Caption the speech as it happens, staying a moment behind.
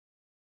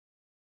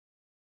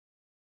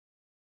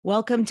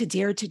Welcome to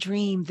Dare to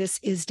Dream. This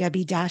is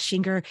Debbi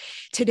Dachinger.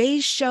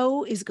 Today's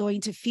show is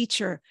going to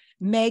feature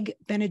Meg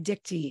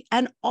Benedicte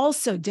and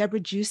also Debra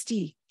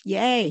Giusti.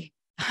 Yay.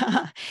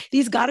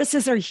 These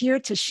goddesses are here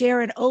to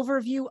share an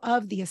overview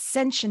of the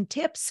Ascension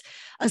tips,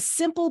 a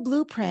simple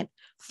blueprint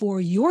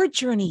for your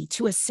journey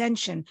to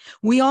ascension.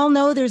 We all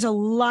know there's a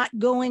lot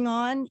going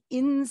on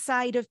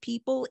inside of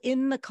people,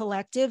 in the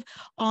collective,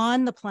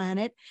 on the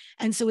planet.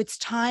 And so it's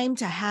time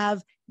to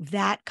have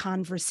that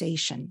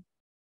conversation.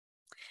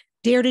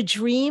 Dare to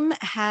Dream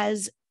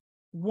has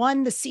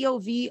won the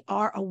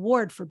COVR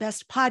Award for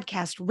Best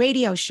Podcast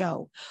Radio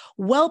Show.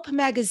 Whelp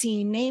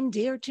Magazine named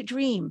Dare to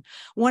Dream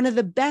one of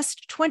the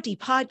best 20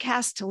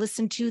 podcasts to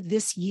listen to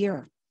this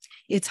year.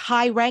 It's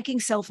high-ranking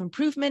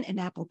self-improvement in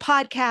Apple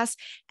Podcasts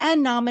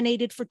and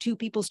nominated for 2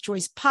 People's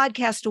Choice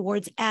Podcast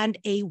Awards and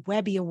a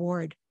Webby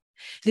Award.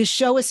 This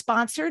show is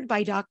sponsored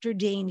by Dr.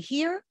 Dane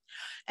here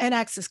and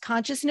Access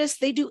Consciousness.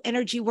 They do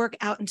energy work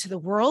out into the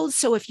world.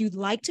 So if you'd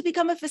like to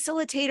become a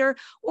facilitator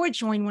or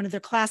join one of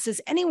their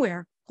classes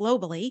anywhere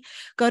globally,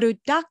 go to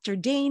Dr.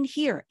 Dane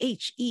here,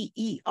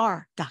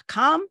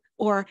 HEER.com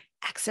or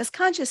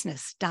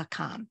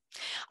accessconsciousness.com.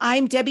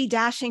 I'm Debbi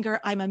Dachinger.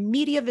 I'm a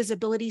media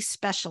visibility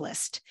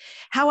specialist.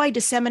 How I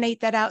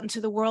disseminate that out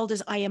into the world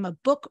is I am a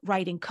book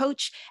writing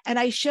coach, and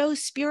I show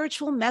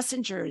spiritual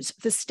messengers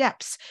the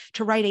steps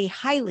to write a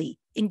highly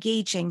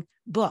engaging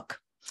book.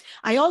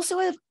 I also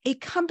have a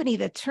company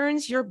that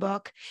turns your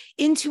book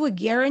into a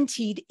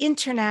guaranteed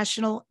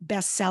international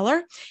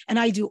bestseller, and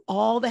I do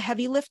all the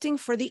heavy lifting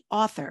for the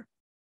author.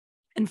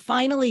 And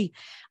finally,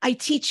 I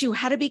teach you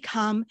how to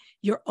become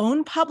your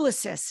own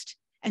publicist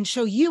and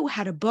show you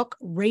how to book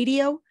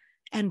radio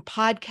and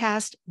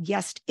podcast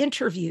guest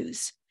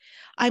interviews.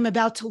 I'm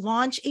about to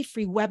launch a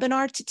free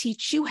webinar to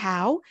teach you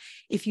how,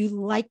 if you'd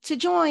like to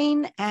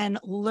join and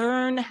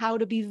learn how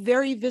to be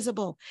very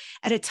visible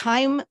at a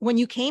time when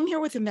you came here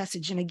with a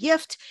message and a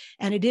gift,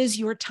 and it is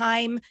your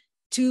time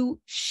to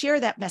share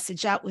that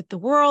message out with the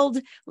world.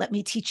 Let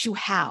me teach you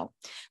how.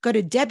 Go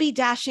to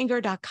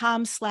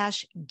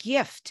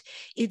debbidachinger.com/gift.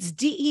 It's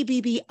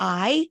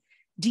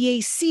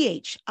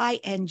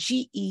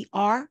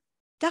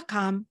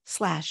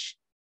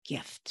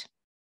DEBBIDACHINGER.com/gift.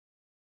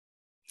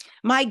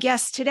 My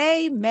guests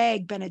today,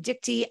 Meg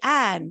Benedicte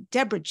and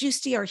Debra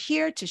Giusti, are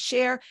here to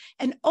share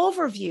an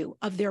overview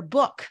of their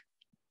book,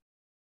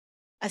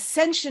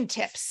 Ascension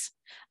Tips,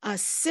 a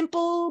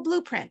simple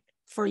blueprint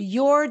for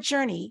your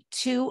journey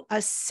to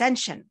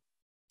ascension.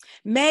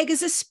 Meg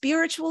is a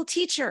spiritual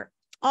teacher,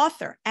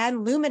 author,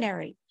 and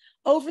luminary.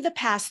 Over the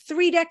past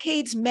 3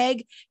 decades,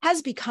 Meg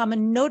has become a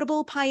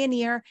notable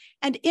pioneer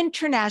and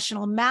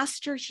international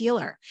master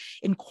healer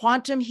in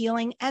quantum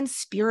healing and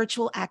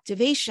spiritual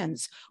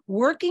activations,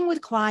 working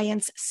with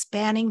clients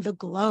spanning the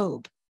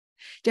globe.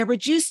 Debra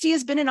Giusti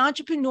has been an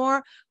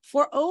entrepreneur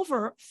for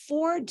over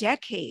 4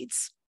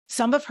 decades.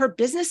 Some of her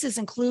businesses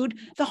include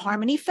the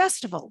Harmony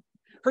Festival,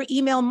 her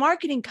email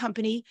marketing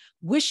company,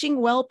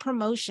 Wishing Well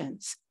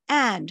Promotions,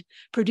 and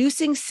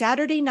producing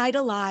Saturday Night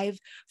Alive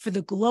for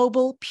the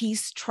Global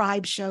Peace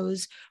Tribe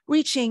shows,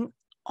 reaching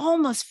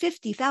almost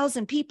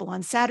 50,000 people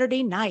on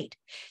Saturday night.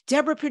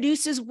 Debra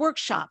produces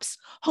workshops,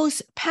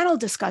 hosts panel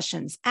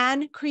discussions,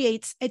 and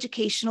creates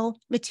educational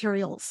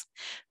materials.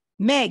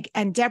 Meg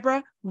and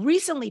Debra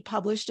recently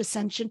published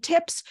Ascension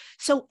Tips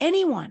so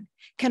anyone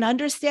can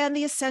understand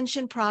the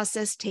ascension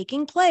process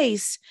taking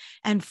place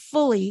and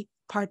fully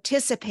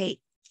participate.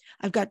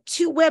 I've got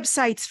 2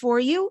 websites for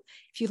you.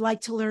 If you'd like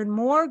to learn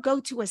more, go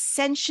to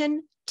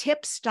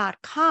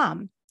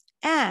ascensiontips.com.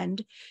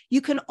 And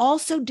you can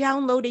also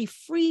download a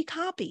free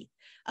copy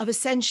of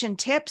Ascension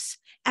Tips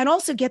and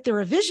also get the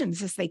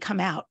revisions as they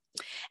come out.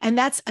 And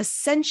that's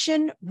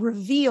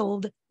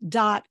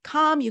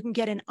ascensionrevealed.com. You can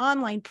get an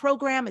online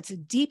program. It's a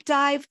deep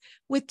dive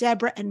with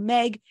Debra and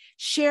Meg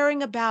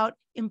sharing about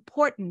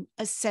important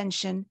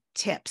ascension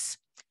tips.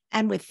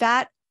 And with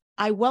that,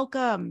 I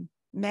welcome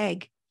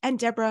Meg and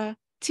Debra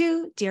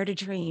to Dare to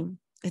Dream.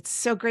 It's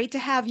so great to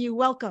have you.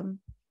 Welcome.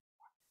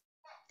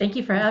 Thank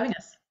you for having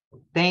us.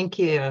 Thank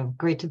you.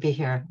 Great to be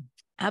here.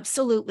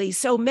 Absolutely.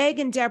 So Meg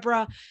and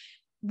Debra,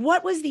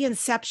 what was the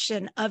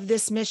inception of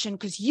this mission?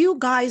 Because you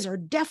guys are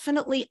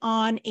definitely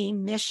on a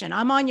mission.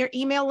 I'm on your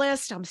email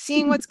list. I'm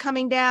seeing what's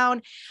coming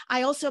down.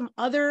 I also am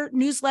other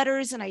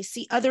newsletters and I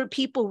see other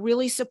people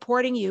really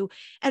supporting you.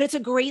 And it's a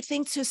great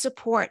thing to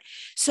support.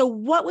 So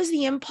what was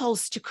the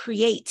impulse to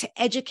create, to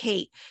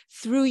educate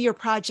through your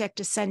project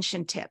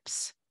Ascension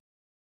Tips?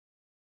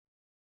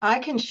 I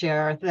can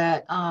share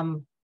that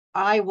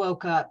I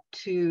woke up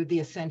to the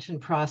ascension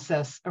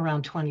process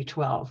around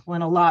 2012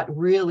 when a lot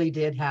really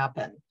did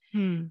happen.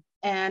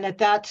 And at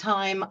that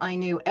time, I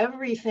knew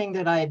everything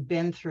that I had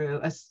been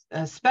through,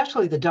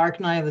 especially the dark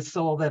night of the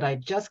soul that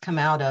I'd just come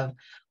out of,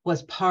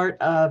 was part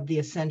of the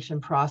ascension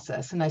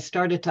process. And I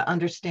started to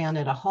understand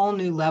at a whole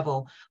new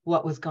level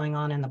what was going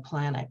on in the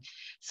planet.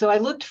 So I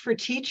looked for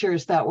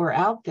teachers that were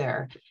out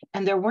there,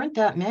 and there weren't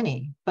that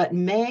many, but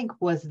Meg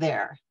was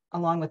there.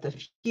 along with a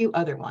few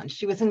other ones.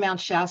 She was in Mount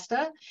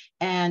Shasta,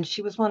 and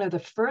she was one of the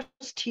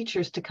first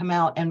teachers to come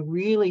out and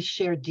really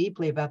share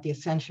deeply about the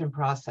ascension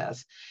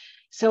process.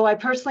 So I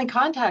personally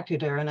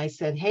contacted her and I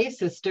said, hey,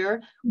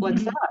 sister,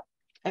 what's up?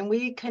 And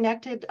we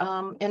connected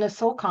in a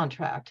soul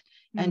contract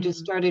and just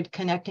started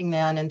connecting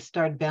then and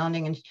started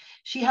bounding. And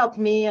she helped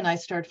me and I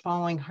started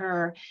following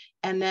her.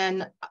 And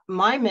then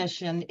my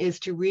mission is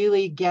to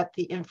really get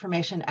the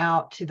information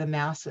out to the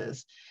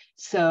masses.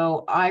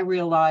 So I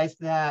realized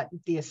that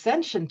the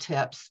Ascension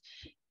tips,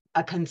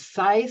 a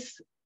concise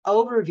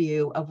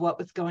overview of what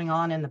was going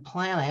on in the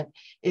planet,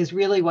 is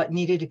really what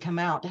needed to come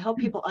out to help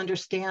people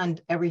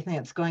understand everything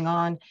that's going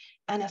on.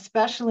 And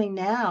especially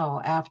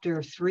now,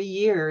 after 3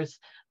 years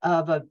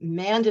of a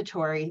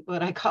mandatory,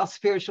 what I call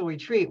spiritual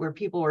retreat, where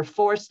people were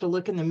forced to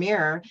look in the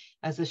mirror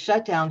as the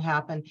shutdown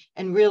happened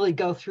and really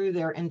go through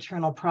their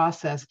internal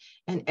process,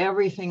 and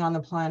everything on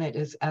the planet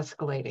is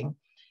escalating.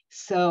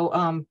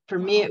 So for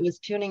me, it was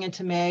tuning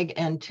into Meg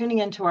and tuning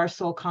into our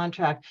soul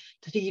contract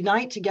to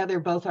unite together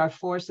both our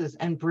forces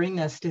and bring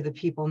this to the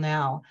people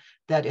now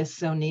that is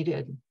so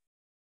needed.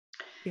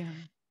 Yeah.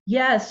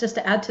 Yes, just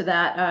to add to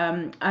that,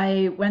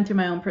 I went through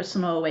my own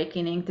personal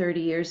awakening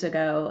 30 years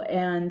ago.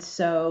 And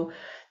so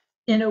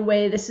in a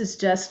way, this is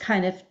just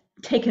kind of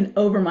taken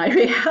over my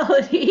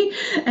reality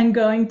and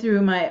going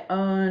through my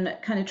own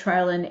kind of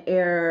trial and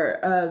error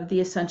of the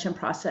ascension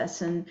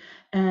process. And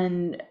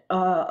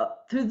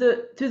through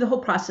the whole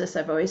process,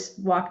 I've always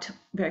walked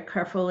very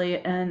carefully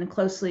and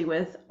closely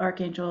with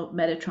Archangel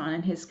Metatron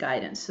and his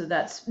guidance. So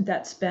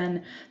that's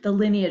been the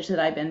lineage that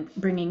I've been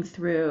bringing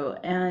through.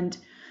 And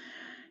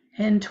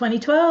in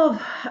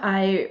 2012,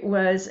 I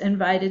was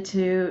invited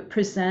to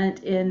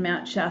present in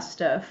Mount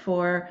Shasta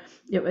for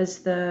it was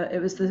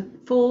the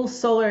full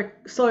solar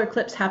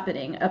eclipse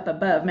happening up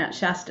above Mount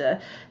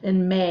Shasta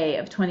in May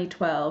of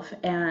 2012.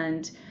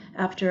 And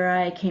after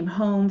I came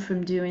home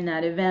from doing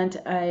that event,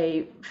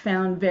 I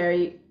found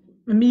very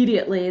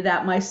immediately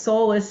that my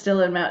soul was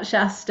still in Mount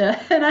Shasta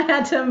and I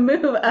had to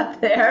move up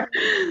there.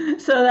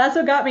 So that's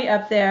what got me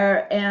up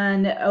there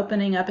and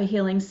opening up a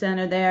healing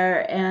center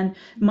there. And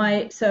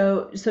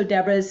so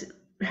Debra's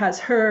has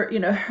her,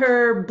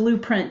 her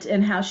blueprint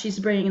and how she's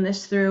bringing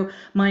this through.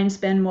 Mine's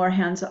been more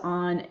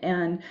hands-on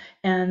and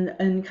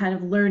kind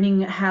of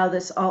learning how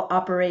this all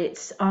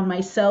operates on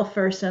myself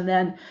first. And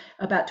then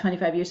about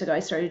 25 years ago,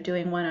 I started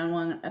doing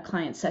one-on-one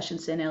client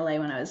sessions in LA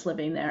when I was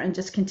living there and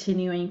just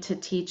continuing to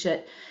teach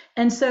it.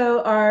 And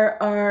so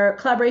our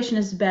collaboration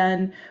has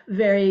been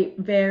very,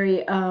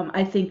 very,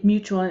 I think,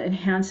 mutual and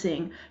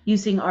enhancing,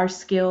 using our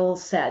skill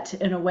set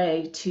in a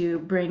way to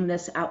bring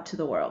this out to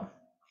the world.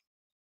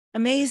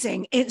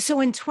 Amazing.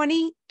 So in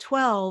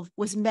 2012,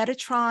 was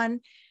Metatron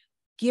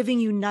giving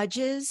you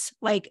nudges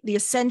like the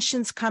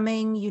ascension's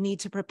coming, you need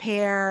to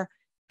prepare,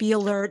 be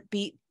alert,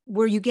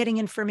 were you getting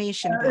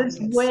information about this?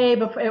 Way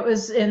before. It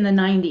was in the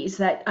 90s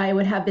that I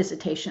would have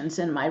visitations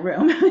in my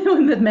room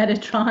with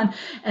Metatron,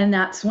 and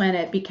that's when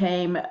it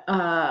became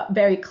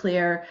very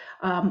clear.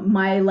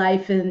 My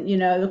life in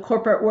the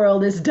corporate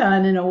world is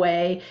done in a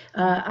way.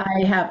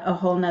 I have a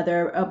whole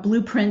nother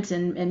blueprint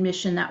and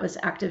mission that was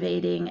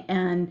activating,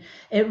 and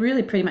it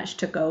really pretty much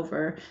took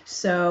over.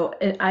 So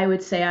I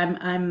would say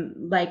I'm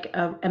like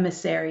an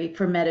emissary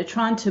for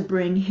Metatron to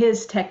bring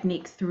his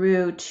technique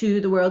through to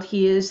the world.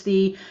 He is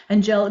the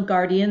angelic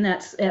guardian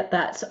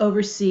that's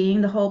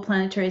overseeing the whole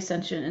planetary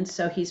ascension, and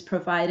so he's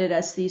provided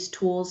us these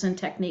tools and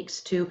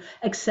techniques to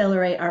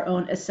accelerate our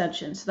own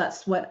ascension. So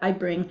that's what I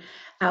bring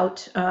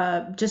out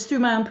just through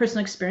my own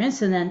personal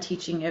experience and then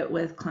teaching it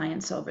with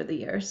clients over the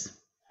years.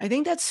 I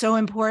think that's so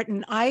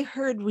important. I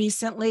heard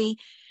recently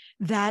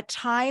that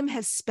time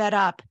has sped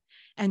up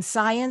and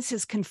science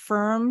has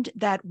confirmed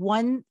that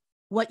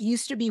what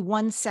used to be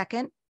 1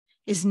 second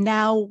is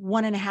now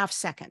 1.5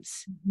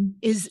 seconds.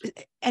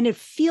 And it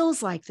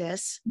feels like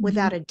this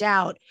without a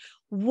doubt.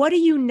 What do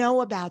you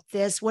know about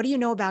this? What do you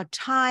know about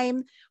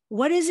time?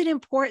 What is it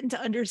important to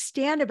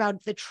understand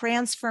about the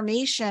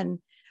transformation?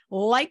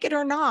 Like it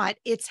or not,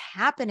 it's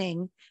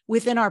happening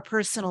within our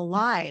personal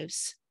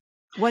lives.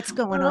 What's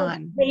going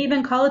on? They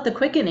even call it the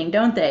quickening,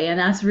 don't they? And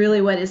that's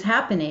really what is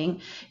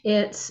happening.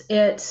 It's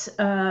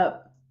an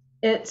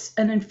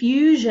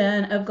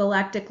infusion of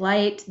galactic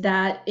light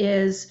that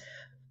is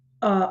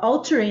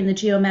altering the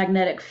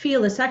geomagnetic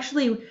field. It's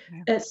actually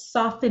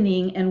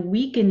softening and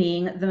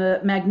weakening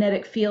the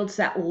magnetic fields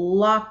that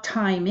lock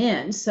time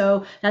in.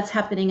 So that's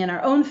happening in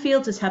our own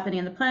fields, it's happening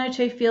in the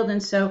planetary field.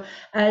 And so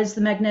as the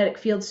magnetic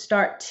fields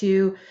start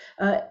to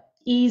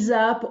ease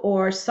up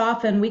or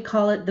soften, we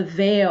call it the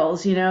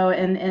veils,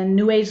 and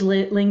New Age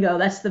lingo,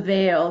 that's the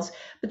veils.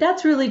 But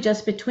that's really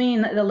just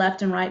between the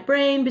left and right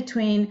brain,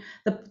 between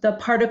the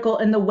particle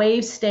and the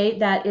wave state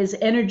that is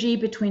energy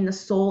between the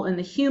soul and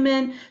the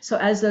human. So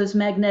as those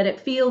magnetic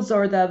fields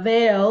or the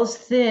veils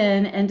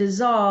thin and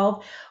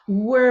dissolve,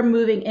 we're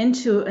moving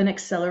into an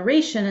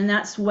acceleration, and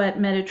that's what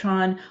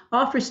Metatron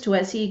offers to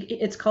us.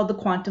 It's called the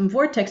quantum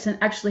vortex, and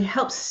actually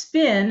helps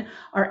spin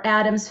our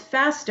atoms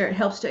faster. It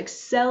helps to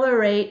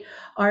accelerate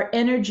our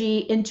energy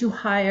into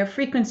higher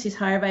frequencies,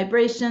 higher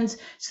vibrations,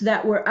 so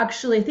that we're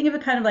actually, think of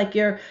it kind of like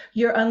you're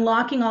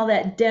unlocking all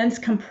that dense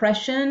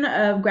compression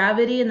of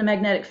gravity in the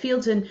magnetic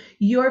fields, and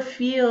your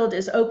field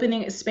is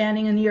opening,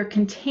 expanding, and your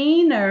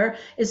container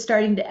is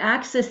starting to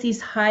access these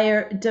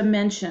higher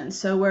dimensions.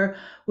 So we're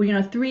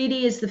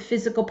 3D is the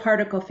physical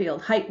particle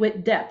field, height,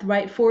 width, depth,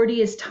 right? 4D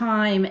is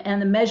time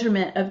and the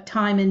measurement of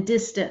time and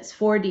distance,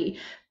 4D.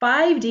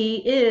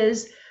 5D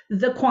is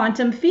the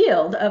quantum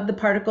field of the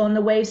particle and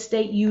the wave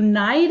state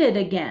united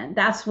again.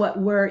 That's what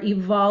we're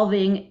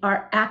evolving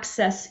our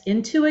access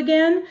into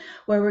again,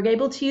 where we're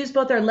able to use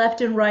both our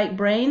left and right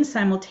brain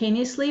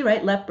simultaneously,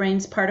 right? Left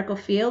brain's particle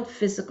field,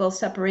 physical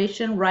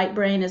separation. Right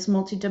brain is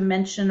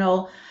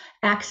multidimensional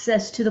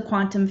access to the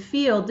quantum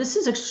field. This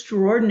is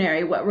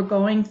extraordinary what we're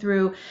going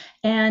through,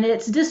 and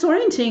it's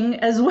disorienting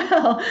as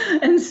well.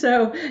 And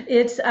so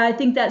I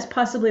think that's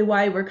possibly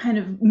why we're kind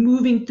of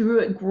moving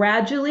through it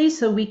gradually,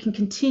 so we can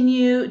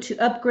continue to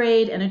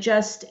upgrade and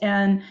adjust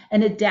and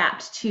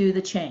adapt to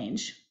the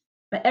change.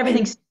 But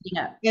everything's speeding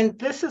up. And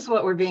this is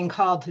what we're being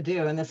called to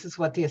do. And this is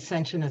what the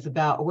Ascension is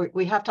about.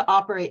 We have to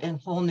operate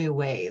in whole new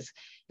ways.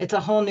 It's a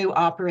whole new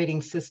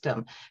operating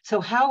system. So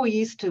how we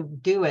used to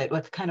do it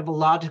with kind of a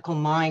logical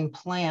mind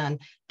plan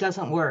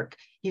doesn't work.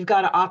 You've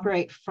got to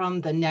operate from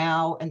the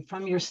now and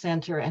from your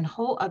center and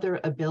whole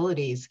other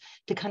abilities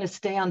to kind of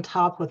stay on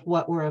top with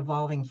what we're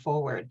evolving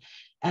forward.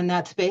 And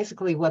that's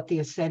basically what the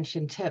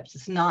Ascension tips.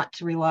 It's not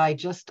to rely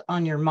just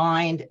on your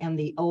mind and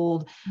the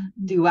old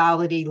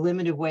duality,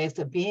 limited ways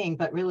of being,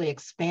 but really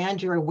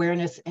expand your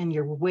awareness and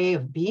your way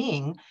of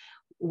being,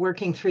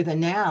 working through the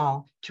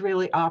now to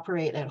really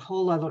operate at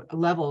whole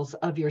levels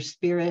of your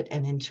spirit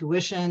and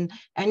intuition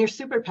and your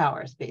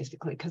superpowers,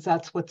 basically, because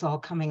that's what's all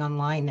coming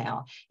online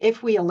now.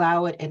 If we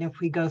allow it and if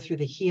we go through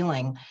the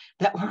healing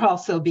that we're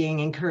also being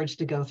encouraged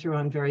to go through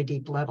on very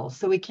deep levels.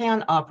 So we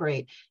can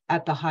operate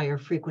at the higher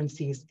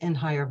frequencies and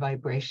higher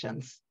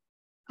vibrations.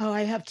 Oh,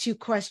 I have two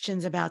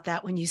questions about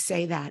that when you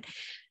say that.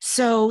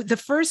 So the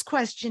first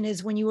question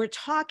is, when you were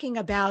talking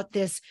about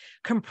this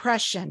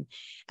compression,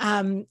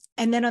 and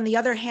then on the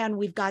other hand,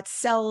 we've got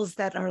cells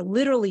that are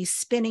literally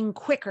spinning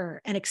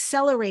quicker and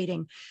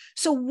accelerating.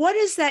 So what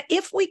is that?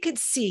 If we could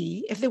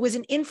see, if there was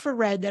an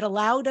infrared that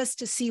allowed us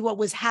to see what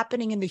was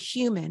happening in the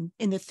human,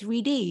 in the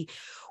 3D,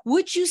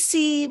 would you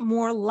see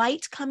more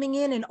light coming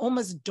in and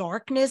almost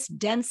darkness,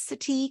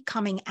 density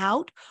coming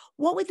out?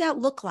 What would that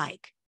look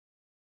like?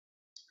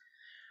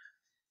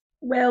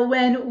 Well,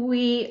 when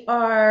we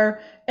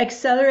are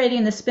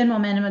accelerating the spin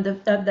momentum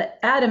of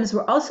the atoms,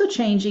 we're also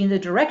changing the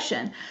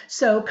direction.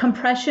 So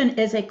compression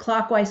is a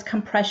clockwise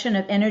compression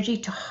of energy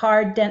to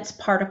hard, dense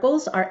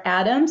particles, our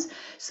atoms.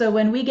 So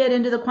when we get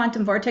into the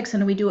quantum vortex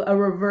and we do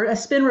a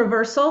spin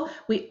reversal,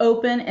 we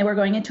open and we're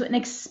going into an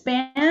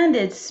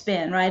expanded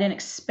spin, right? An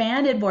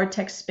expanded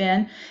vortex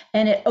spin,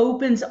 and it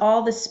opens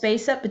all the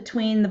space up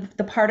between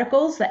the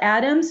particles, the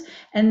atoms,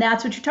 and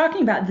that's what you're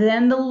talking about.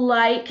 Then the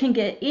light can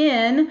get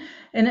in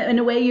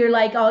a way, you're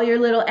like all your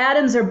little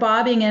atoms are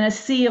bobbing in a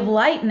sea of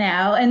light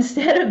now,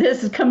 instead of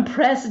this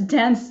compressed,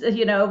 dense,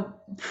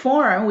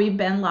 form we've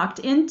been locked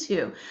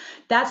into.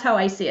 That's how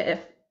I see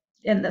it,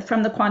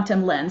 from the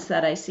quantum lens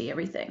that I see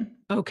everything.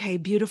 Okay,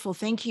 beautiful.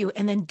 Thank you.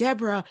 And then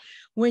Debra,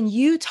 when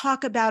you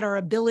talk about our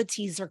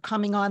abilities are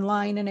coming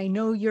online, and I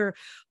know your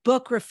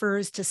book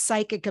refers to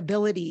psychic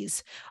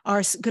abilities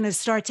are going to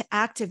start to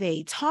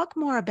activate. Talk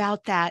more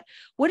about that.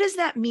 What does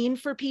that mean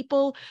for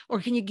people?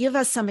 Or can you give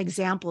us some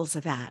examples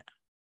of that?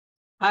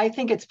 I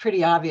think it's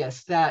pretty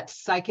obvious that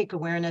psychic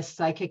awareness,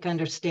 psychic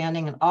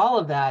understanding, and all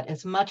of that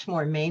is much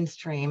more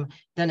mainstream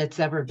than it's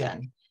ever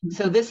been.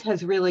 So this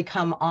has really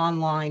come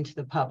online to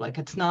the public.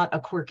 It's not a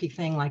quirky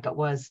thing like it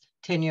was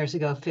 10 years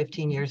ago,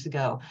 15 years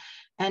ago.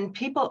 And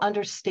people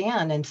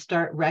understand and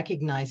start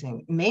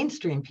recognizing,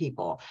 mainstream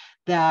people,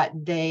 that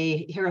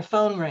they hear a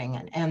phone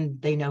ring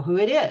and they know who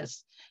it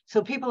is.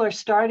 So people are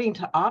starting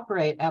to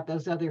operate at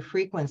those other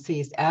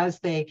frequencies as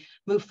they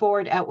move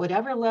forward at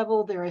whatever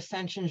level their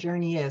ascension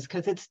journey is,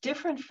 because it's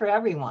different for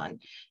everyone.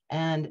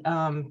 And,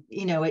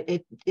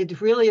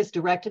 it really is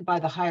directed by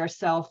the higher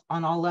self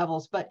on all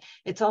levels, but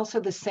it's also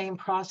the same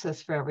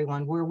process for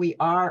everyone, where we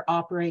are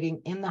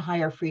operating in the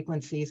higher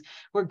frequencies.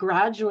 We're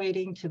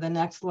graduating to the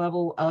next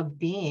level of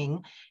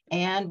being,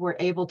 and we're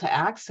able to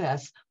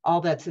access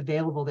all that's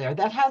available there.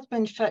 That has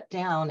been shut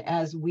down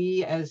as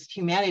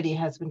humanity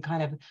has been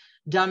kind of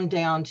dumbed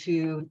down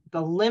to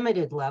the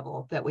limited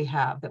level that we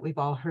have, that we've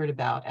all heard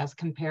about, as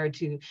compared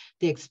to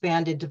the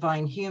expanded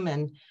divine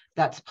human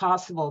that's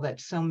possible,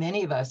 that so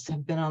many of us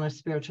have been on a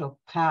spiritual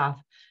path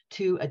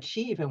to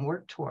achieve and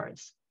work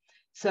towards.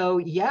 So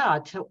yeah,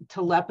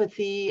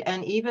 telepathy,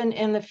 and even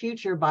in the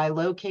future by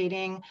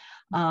locating,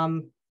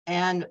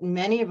 and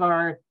many of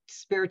our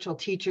spiritual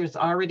teachers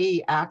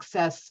already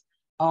access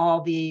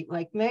all the,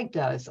 like Meg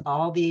does,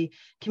 all the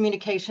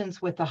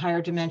communications with the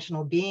higher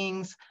dimensional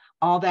beings.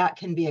 All that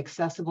can be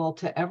accessible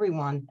to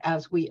everyone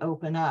as we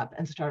open up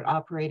and start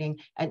operating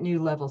at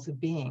new levels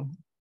of being.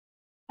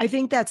 I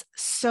think that's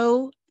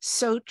so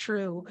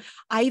true.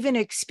 I even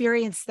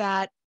experienced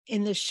that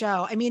in this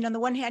show. I mean, on the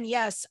one hand,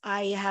 yes,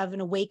 I have an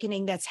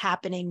awakening that's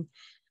happening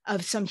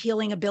of some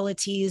healing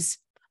abilities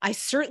I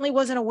certainly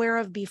wasn't aware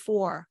of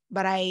before,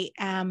 but I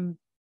am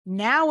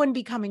now and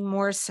becoming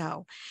more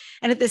so.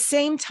 And at the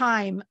same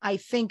time, I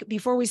think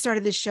before we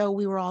started the show,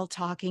 we were all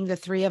talking, the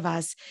three of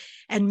us,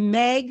 and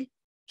Meg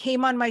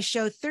came on my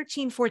show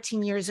 13,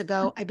 14 years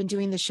ago. I've been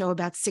doing the show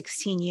about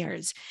 16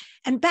 years.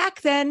 And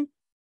back then,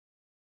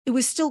 it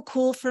was still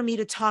cool for me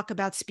to talk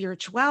about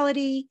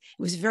spirituality.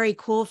 It was very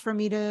cool for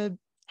me to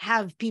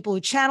have people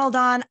who channeled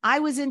on. I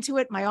was into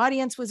it. My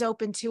audience was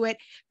open to it,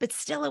 but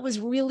still it was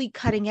really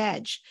cutting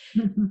edge.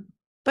 Mm-hmm.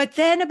 But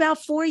then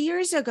about 4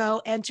 years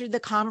ago, entered the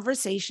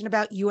conversation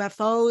about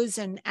UFOs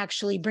and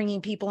actually bringing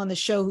people on the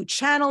show who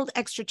channeled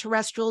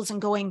extraterrestrials and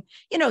going,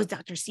 you know,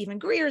 Dr. Stephen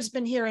Greer's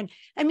been here. And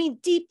I mean,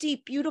 deep,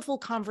 deep, beautiful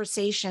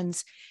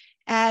conversations.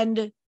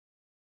 And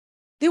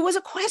there was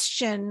a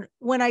question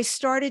when I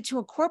started to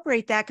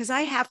incorporate that, because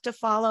I have to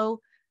follow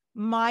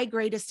my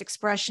greatest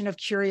expression of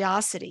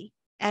curiosity.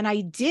 And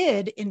I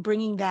did in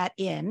bringing that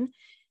in.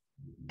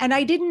 And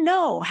I didn't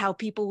know how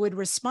people would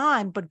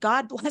respond, but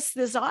God bless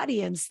this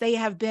audience. They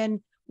have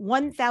been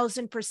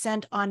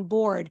 1000% on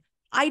board.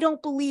 I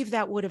don't believe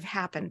that would have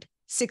happened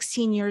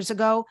 16 years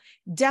ago,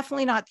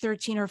 definitely not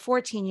 13 or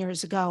 14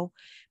 years ago,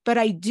 but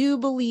I do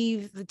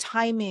believe the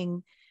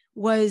timing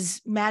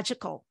was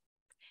magical.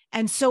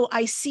 And so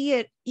I see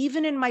it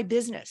even in my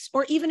business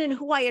or even in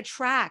who I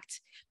attract,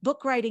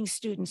 book writing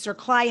students or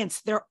clients.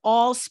 They're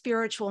all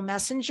spiritual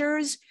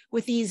messengers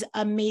with these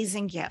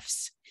amazing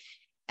gifts.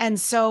 And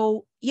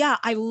so, yeah,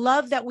 I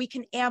love that we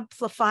can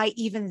amplify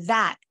even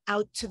that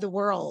out to the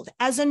world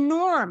as a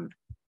norm.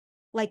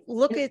 Like,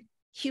 look at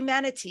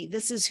humanity.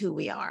 This is who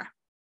we are.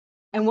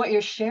 And what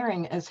you're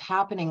sharing is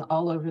happening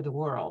all over the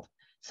world.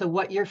 So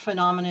what your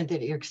phenomenon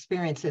that you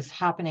experience is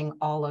happening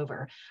all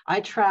over.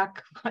 I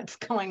track what's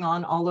going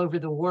on all over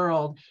the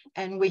world,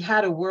 and we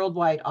had a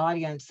worldwide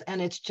audience,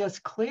 and it's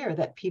just clear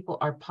that people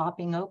are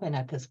popping open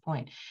at this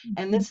point.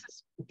 And this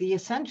is the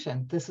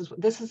ascension. This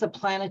is a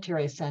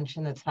planetary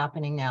ascension that's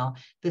happening now,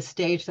 the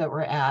stage that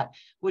we're at,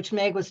 which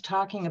Meg was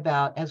talking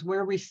about as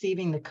we're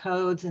receiving the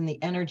codes and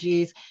the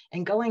energies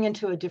and going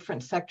into a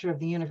different sector of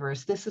the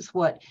universe. This is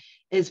what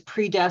is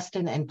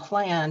predestined and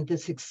planned,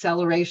 this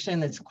acceleration,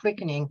 this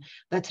quickening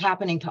that's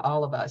happening to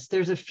all of us.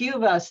 There's a few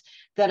of us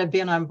that have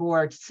been on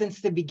board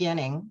since the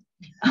beginning,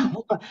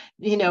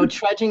 you know,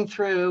 trudging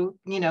through,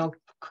 you know,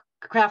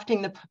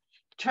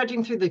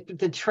 trudging through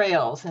the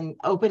trails and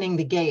opening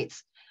the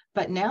gates.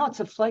 But now it's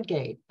a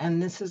floodgate.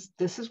 And this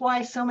is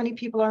why so many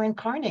people are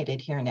incarnated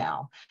here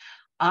now.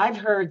 I've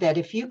heard that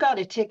if you got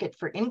a ticket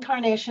for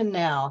incarnation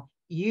now,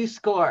 you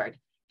scored,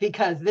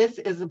 because this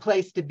is the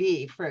place to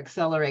be for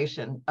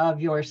acceleration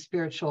of your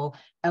spiritual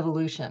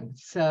evolution.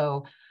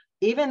 So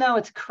even though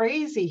it's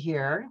crazy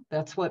here,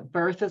 that's what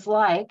birth is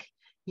like.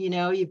 You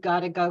know, you've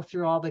got to go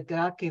through all the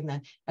guck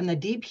and the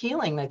deep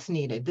healing that's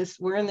needed.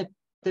 We're in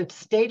the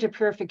stage of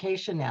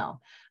purification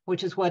now,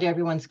 which is what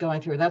everyone's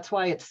going through. That's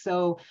why it's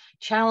so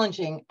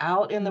challenging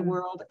out in the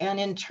world and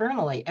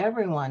internally.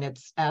 Everyone,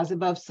 it's as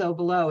above, so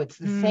below. It's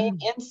the same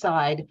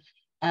inside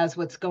as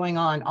what's going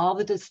on. All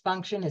the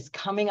dysfunction is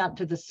coming up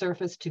to the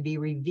surface to be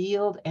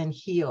revealed and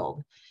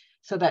healed.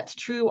 So that's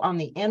true on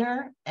the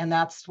inner, and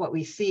that's what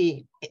we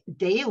see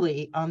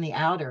daily on the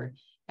outer,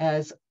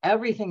 as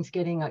everything's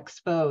getting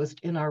exposed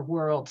in our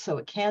world, so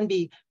it can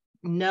be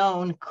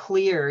known,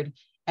 cleared,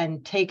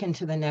 and taken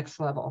to the next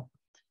level.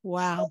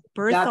 Wow. So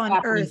birth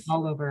on earth.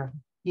 All over.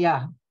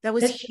 Yeah. That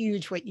was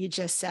huge what you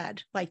just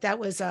said. Like, that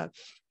was a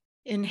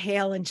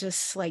inhale and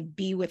just like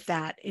be with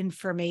that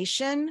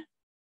information.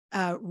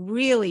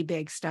 Really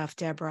big stuff,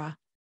 Debra.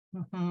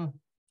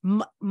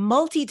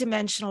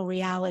 Multidimensional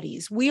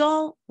realities. We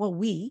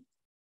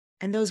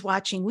and those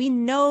watching, we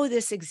know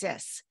this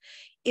exists.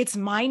 It's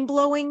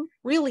mind-blowing.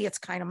 Really, it's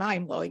kind of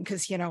mind-blowing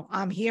because, you know,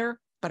 I'm here,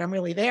 but I'm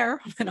really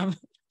there and I'm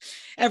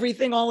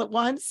everything all at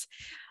once.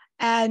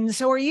 And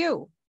so are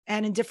you,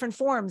 and in different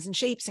forms and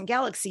shapes and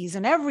galaxies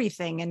and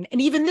everything. And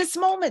even this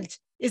moment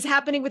is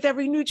happening with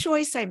every new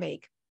choice I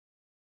make.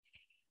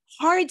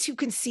 Hard to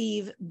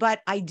conceive,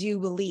 but I do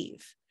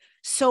believe.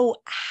 So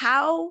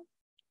how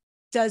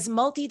does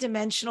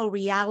multidimensional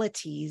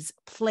realities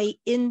play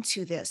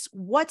into this?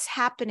 What's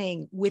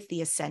happening with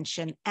the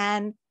ascension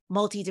and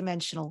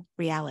multidimensional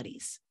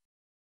realities?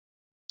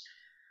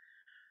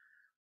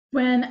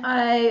 When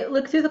I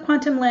look through the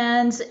quantum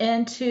lens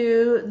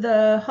into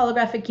the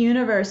holographic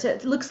universe,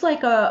 it looks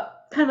like a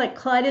kind of like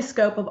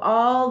kaleidoscope of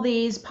all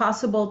these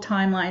possible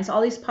timelines,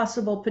 all these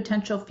possible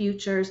potential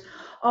futures,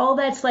 all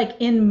that's like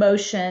in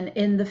motion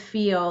in the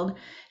field.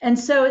 And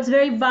so it's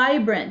very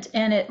vibrant,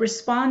 and it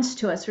responds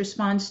to us,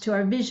 responds to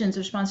our visions,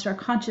 responds to our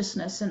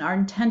consciousness and our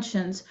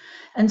intentions.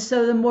 And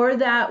so the more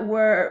that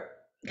we're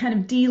kind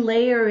of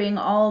delayering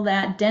all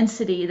that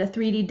density, the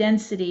 3D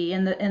density,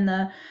 and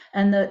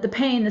the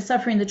pain, the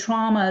suffering, the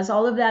traumas,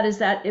 all of that is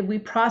that if we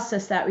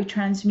process that, we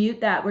transmute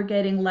that, we're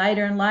getting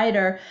lighter and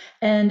lighter,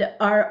 and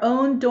our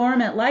own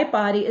dormant light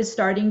body is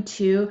starting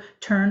to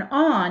turn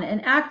on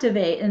and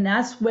activate, and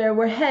that's where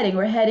we're heading.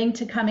 We're heading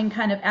to coming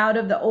kind of out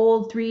of the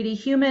old 3D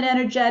human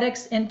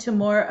energetics into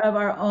more of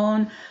our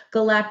own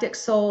galactic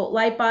soul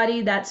light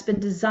body that's been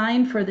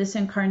designed for this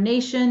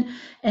incarnation,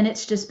 and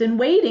it's just been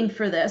waiting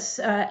for this.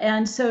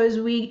 And so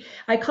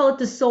I call it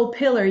the soul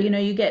pillar.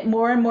 You get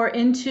more and more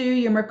into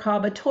your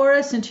Merkaba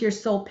Taurus, into your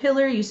soul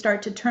pillar. You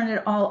start to turn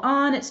it all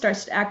on. It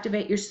starts to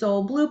activate your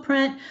soul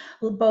blueprint.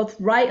 Both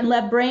right and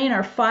left brain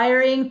are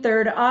firing,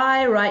 third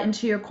eye right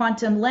into your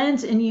quantum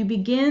lens, and you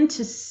begin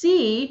to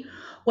see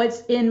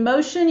what's in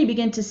motion. You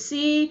begin to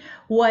see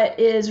what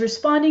is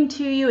responding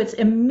to you. It's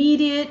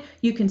immediate.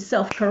 You can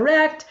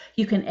self-correct.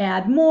 You can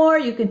add more.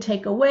 You can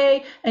take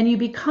away, and you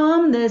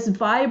become this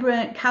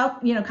vibrant,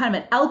 kind of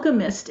an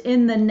alchemist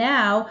in the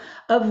now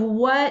of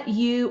what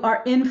you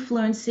are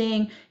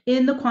influencing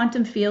in the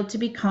quantum field to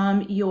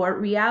become your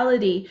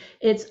reality.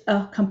 It's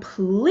a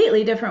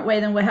completely different way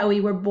than how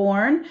we were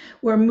born.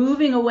 We're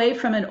moving away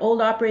from an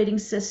old operating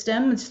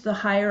system. It's the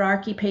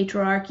hierarchy,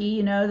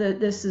 patriarchy.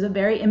 This is a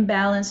very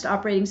imbalanced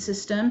operating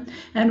system,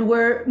 and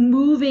we're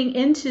moving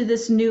into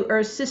this new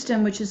Earth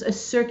system, which is a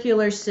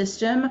circular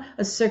system,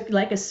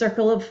 like a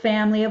circle of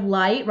family of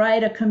light,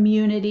 right? A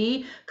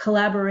community,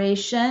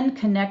 collaboration,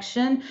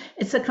 connection.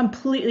 It's a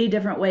completely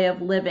different way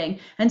of living.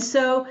 And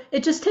so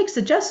it just takes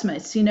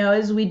adjustments,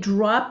 as we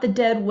drop the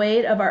dead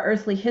weight of our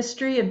earthly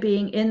history of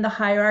being in the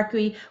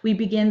hierarchy, we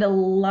begin to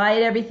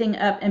light everything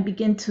up and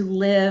begin to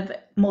live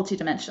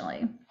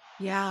multidimensionally.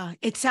 Yeah,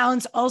 it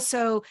sounds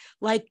also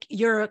like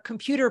you're a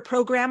computer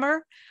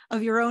programmer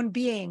of your own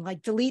being.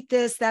 Like, delete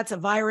this, that's a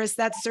virus,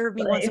 that served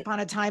me once upon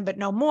a time, but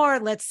no more.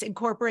 Let's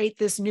incorporate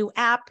this new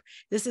app.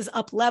 This is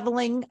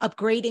up-leveling,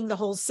 upgrading the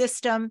whole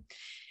system.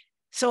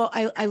 So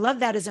I love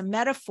that as a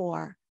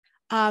metaphor.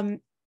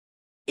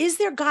 Is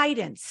there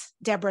guidance,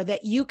 Debra,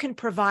 that you can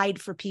provide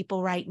for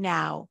people right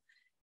now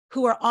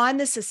who are on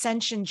this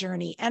ascension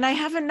journey? And I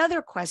have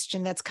another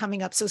question that's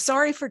coming up. So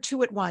sorry for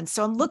two at once.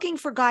 So I'm looking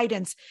for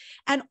guidance.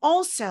 And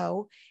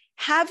also,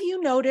 have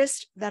you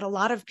noticed that a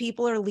lot of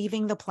people are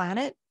leaving the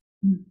planet?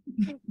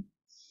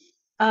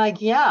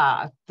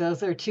 Yeah,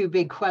 those are two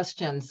big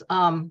questions.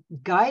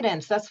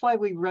 Guidance, that's why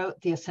we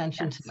wrote the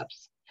Ascension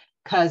Tips,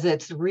 because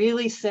it's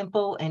really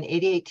simple and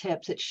 88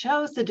 tips. It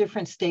shows the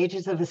different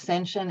stages of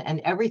ascension and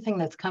everything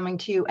that's coming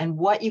to you and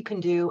what you can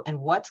do and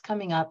what's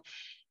coming up,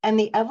 and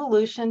the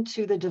evolution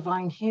to the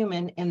divine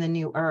human in the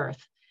new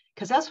earth.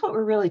 Because that's what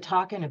we're really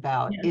talking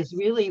about, is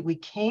really we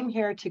came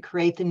here to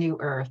create the new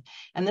earth.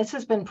 And this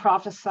has been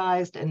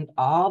prophesized in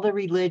all the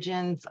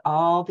religions,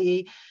 all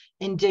the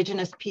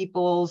indigenous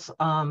peoples,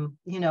 all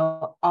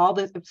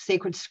the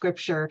sacred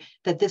scripture,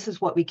 that this is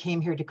what we came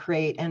here to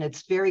create. And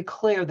it's very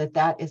clear that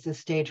that is the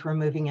stage we're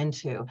moving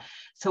into.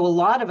 So a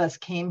lot of us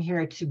came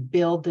here to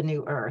build the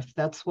new earth.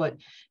 That's what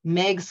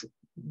Meg's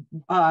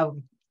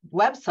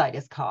website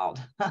is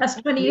called. That's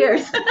 20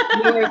 years.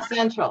 New Earth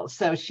Central.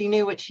 So she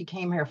knew what she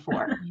came here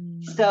for.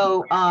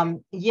 So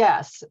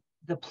yes,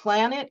 the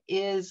planet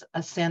is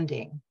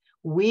ascending.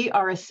 We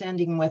are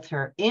ascending with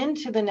her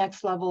into the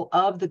next level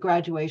of the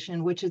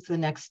graduation, which is the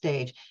next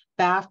stage,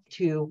 back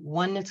to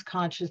oneness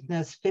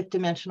consciousness, fifth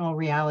dimensional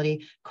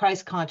reality,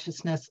 Christ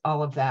consciousness,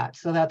 all of that.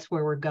 So that's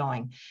where we're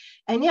going.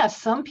 And yes,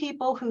 some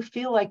people who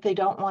feel like they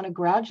don't want to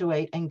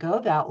graduate and go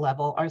that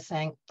level are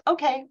saying,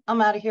 okay,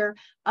 I'm out of here.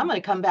 I'm going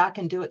to come back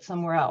and do it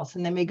somewhere else.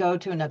 And they may go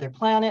to another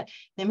planet.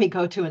 They may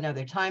go to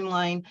another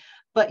timeline.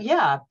 But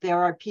yeah,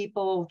 there are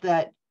people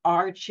that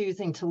are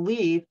choosing to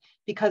leave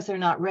because they're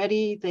not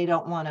ready. They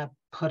don't want to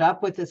put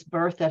up with this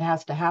birth that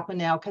has to happen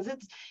now, because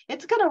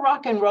it's going to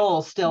rock and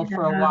roll still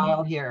for a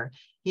while here.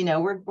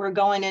 We're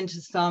going into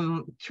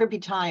some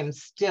trippy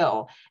times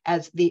still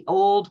as the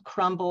old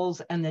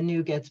crumbles and the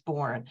new gets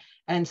born.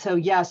 And so,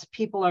 yes,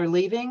 people are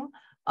leaving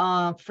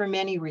for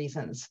many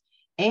reasons.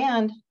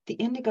 And the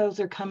indigos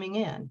are coming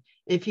in.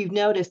 If you've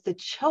noticed, the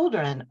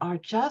children are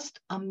just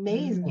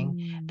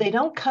amazing. They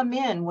don't come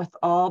in with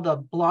all the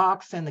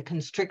blocks and the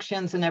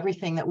constrictions and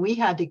everything that we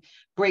had to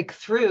break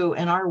through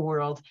in our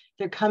world.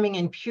 They're coming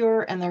in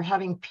pure, and they're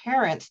having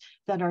parents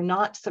that are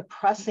not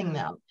suppressing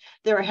them.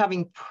 They're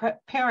having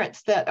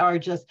parents that are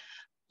just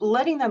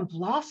letting them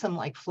blossom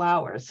like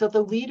flowers. So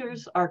the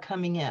leaders are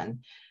coming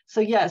in.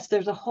 So yes,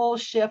 there's a whole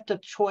shift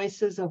of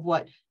choices of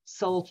what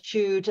souls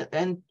choose,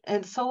 and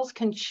souls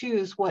can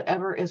choose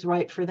whatever is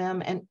right for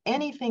them, and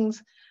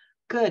anything's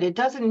good. It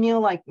doesn't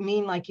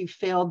mean like you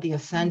failed the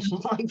ascension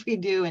like we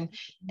do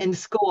in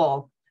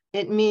school.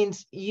 It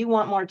means you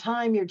want more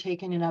time, you're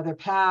taking another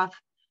path.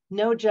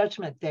 No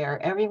judgment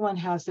there. Everyone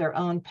has their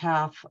own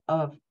path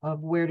of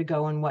where to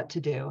go and what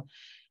to do.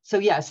 So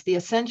yes, the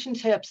Ascension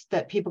Tips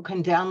that people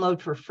can download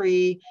for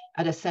free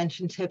at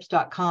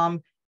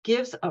ascensiontips.com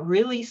gives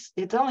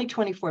it's only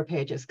 24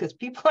 pages because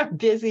people are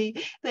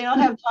busy. They don't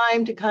have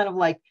time to kind of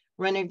like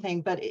run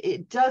everything, but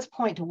it does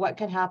point to what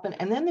can happen.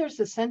 And then there's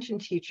ascension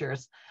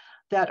teachers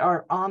that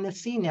are on the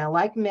scene now,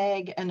 like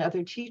Meg and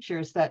other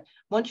teachers, that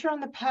once you're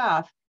on the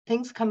path,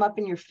 things come up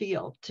in your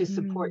field to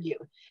support you,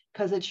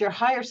 because it's your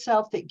higher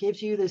self that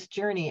gives you this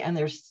journey, and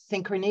there's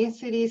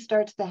synchronicity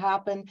starts to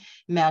happen,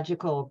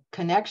 magical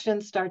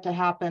connections start to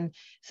happen.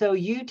 So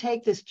you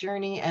take this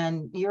journey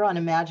and you're on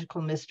a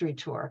magical mystery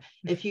tour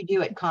if you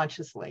do it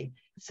consciously.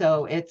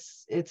 So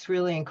it's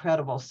really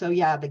incredible. So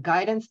yeah, the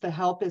guidance, the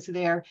help is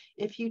there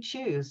if you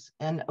choose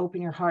and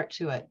open your heart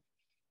to it.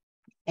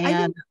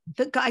 And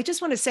I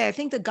just want to say, I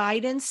think the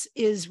guidance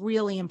is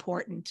really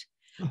important.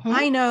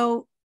 I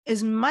know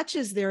as much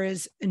as there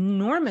is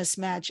enormous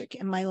magic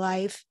in my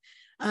life,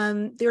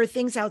 there are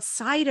things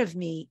outside of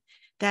me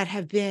that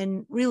have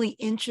been really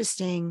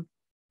interesting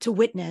to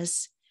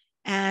witness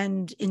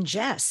and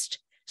ingest.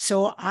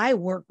 So I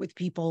work with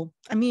people.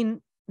 I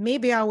mean,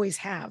 maybe I always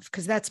have,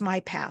 because that's my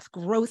path.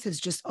 Growth has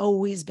just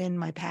always been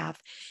my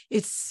path.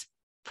 It's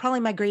probably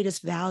my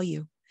greatest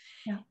value.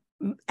 Yeah.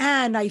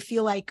 And I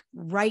feel like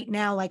right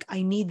now, like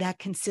I need that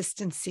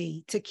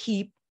consistency to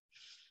keep,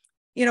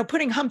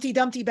 putting Humpty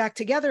Dumpty back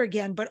together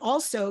again, but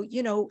also,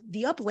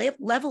 the up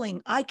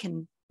leveling, I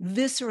can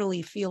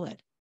viscerally feel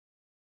it.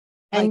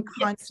 And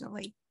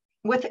constantly.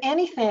 With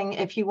anything,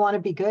 if you want to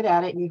be good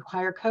at it, you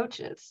hire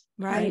coaches.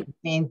 Right. I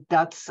mean,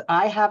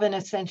 I have an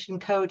ascension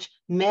coach.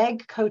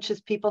 Meg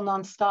coaches people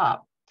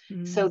nonstop.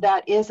 So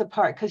that is a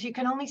part, because you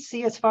can only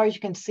see as far as you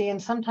can see.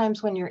 And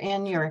sometimes when you're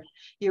in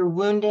your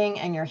wounding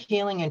and your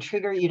healing and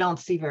trigger, you don't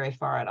see very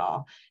far at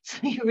all. So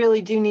you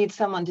really do need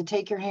someone to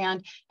take your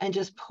hand and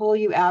just pull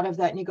you out of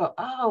that. And you go,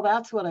 oh,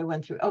 that's what I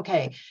went through.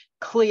 Okay,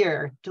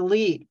 clear,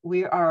 delete.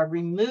 We are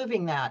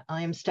removing that.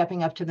 I am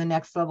stepping up to the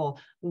next level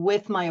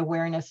with my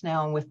awareness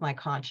now and with my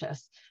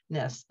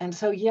consciousness. And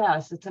so,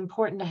 yes, it's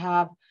important to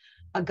have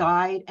a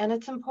guide, and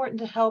it's important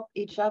to help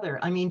each other.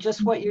 I mean,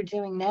 just what you're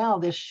doing now,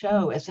 this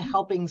show is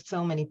helping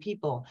so many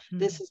people.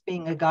 This is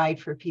being a guide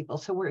for people.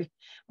 So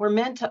we're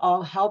meant to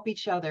all help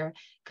each other,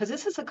 because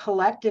this is a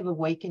collective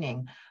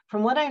awakening.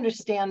 From what I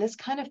understand, this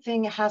kind of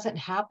thing hasn't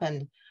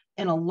happened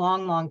in a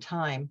long, long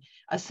time.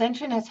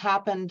 Ascension has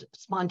happened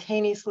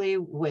spontaneously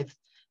with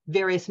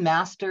various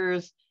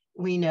masters.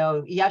 We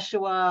know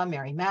Yeshua,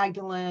 Mary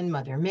Magdalene,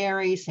 Mother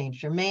Mary, Saint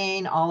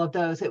Germain, all of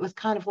those. It was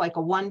kind of like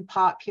a one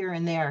pop here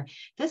and there.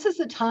 This is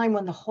a time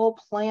when the whole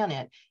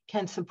planet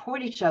can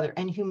support each other,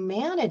 and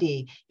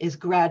humanity is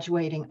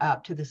graduating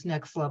up to this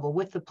next level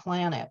with the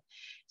planet.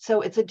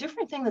 So it's a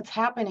different thing that's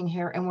happening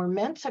here, and we're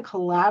meant to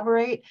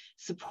collaborate,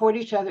 support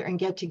each other, and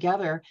get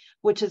together,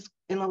 which is,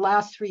 in the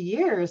last 3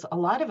 years, a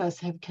lot of us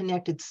have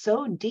connected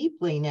so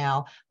deeply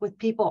now with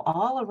people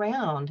all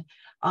around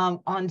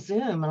on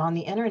Zoom and on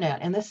the internet.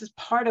 And this is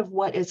part of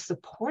what is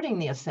supporting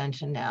the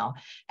ascension now.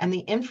 And the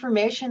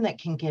information that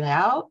can get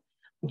out,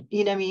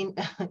 I mean,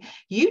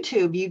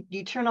 YouTube,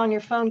 you turn on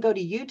your phone, go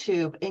to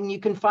YouTube, and you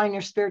can find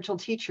your spiritual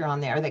teacher on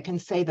there that can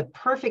say the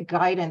perfect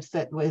guidance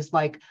that was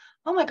like,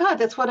 oh my God,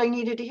 that's what I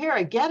needed to hear.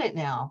 I get it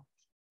now.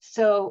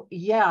 So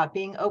yeah,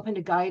 being open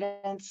to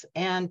guidance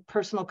and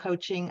personal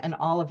coaching and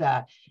all of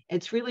that,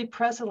 it's really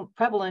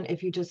prevalent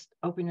if you just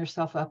open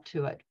yourself up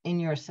to it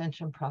in your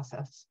ascension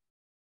process.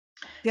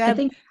 Yeah,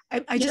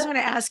 I just want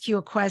to ask you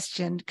a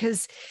question,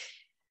 because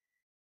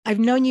I've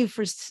known you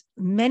for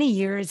many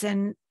years,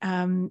 and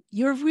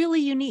you're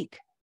really unique.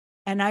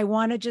 And I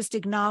want to just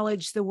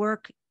acknowledge the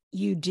work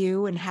you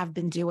do and have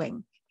been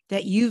doing,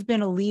 that you've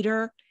been a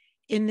leader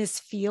in this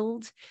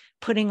field,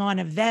 putting on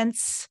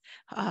events,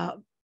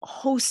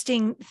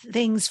 hosting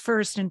things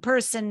first in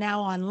person,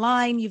 now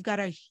online. You've got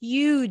a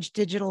huge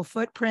digital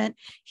footprint,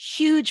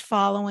 huge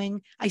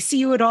following. I see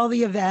you at all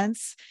the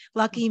events,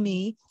 lucky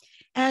me.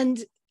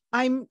 And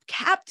I'm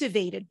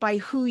captivated by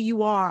who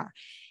you are.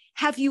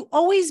 Have you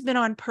always been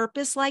on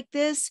purpose like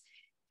this?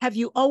 Have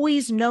you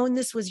always known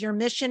this was your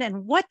mission?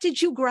 And what did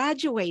you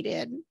graduate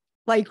in?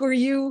 Like, were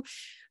you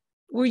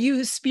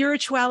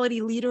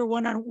spirituality leader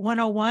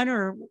 101,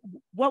 or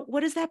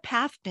what has that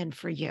path been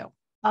for you?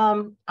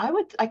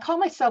 I call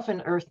myself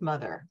an earth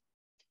mother.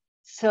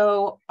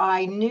 So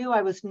I knew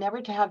I was never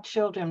to have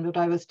children, but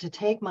I was to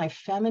take my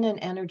feminine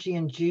energy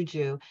and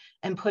juju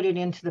and put it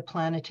into the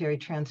planetary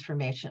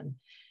transformation.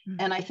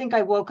 And I think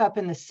I woke up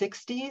in the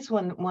 60s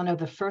when one of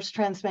the first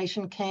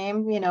transformation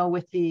came,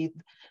 with the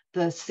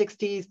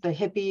 60s, the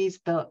hippies,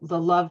 the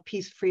love,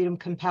 peace, freedom,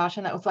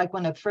 compassion. That was like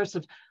one of the first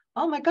of,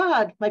 oh my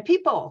God, my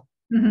people,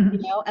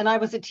 and I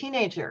was a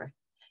teenager.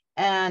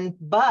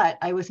 But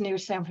I was near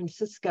San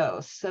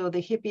Francisco. So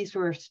the hippies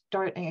were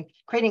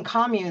creating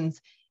communes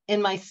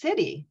in my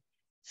city.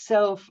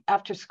 So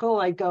after school,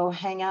 I'd go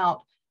hang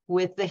out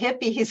with the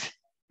hippies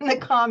in the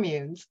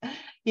communes,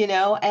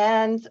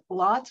 and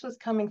lots was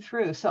coming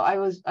through. So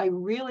I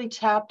really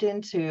tapped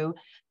into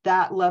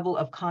that level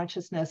of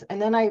consciousness. And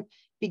then I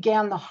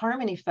began the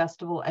Harmony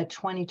Festival at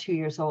 22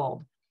 years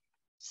old.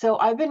 So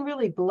I've been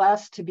really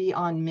blessed to be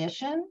on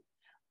mission.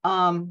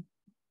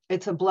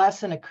 it's a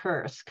bless and a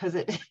curse because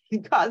it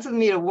causes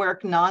me to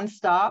work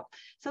nonstop.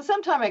 So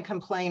sometimes I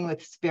complain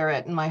with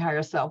spirit and my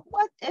higher self.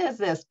 What is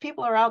this?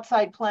 People are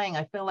outside playing.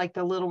 I feel like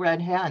the little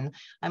red hen.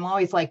 I'm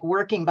always like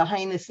working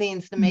behind the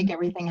scenes to make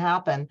everything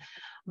happen.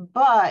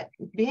 But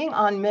being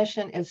on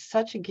mission is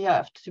such a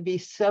gift to be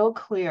so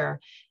clear.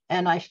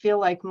 And I feel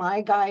like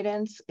my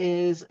guidance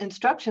is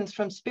instructions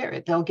from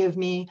spirit. They'll give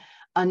me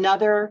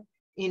another,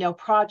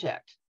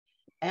 project.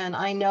 And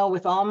I know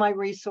with all my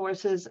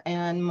resources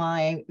and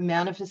my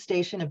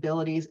manifestation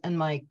abilities and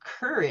my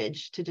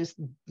courage to just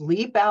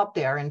leap out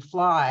there and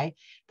fly,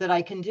 that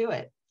I can do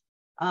it.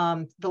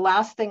 The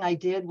last thing I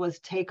did was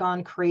take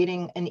on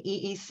creating an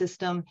EE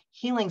system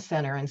healing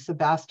center in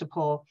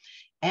Sebastopol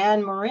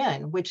and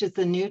Marin, which is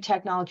the new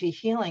technology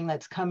healing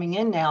that's coming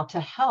in now to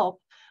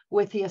help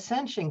with the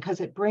ascension,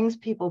 because it brings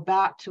people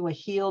back to a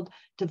healed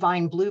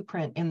divine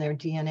blueprint in their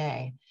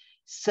DNA.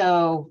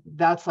 So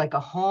that's like a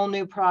whole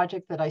new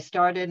project that I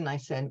started. And I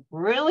said,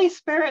 really,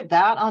 Spirit,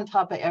 that on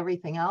top of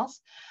everything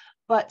else?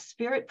 But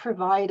Spirit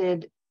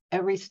provided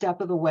every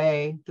step of the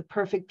way, the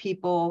perfect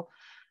people,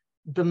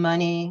 the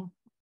money,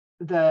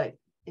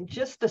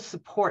 just the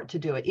support to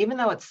do it. Even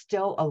though it's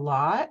still a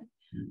lot,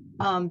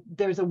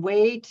 there's a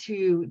way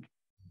to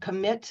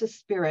commit to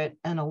Spirit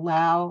and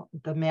allow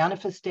the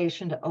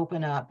manifestation to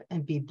open up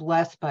and be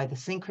blessed by the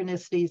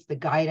synchronicities, the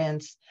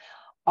guidance,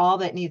 all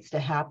that needs to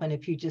happen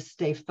if you just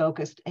stay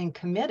focused and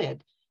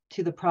committed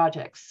to the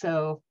project.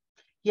 So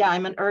yeah,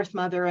 I'm an earth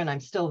mother and I'm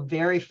still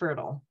very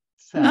fertile.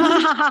 So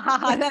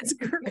that's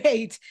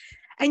great.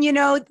 And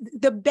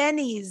the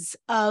bennies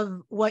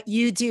of what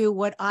you do,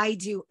 what I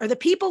do, are the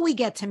people we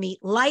get to meet,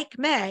 like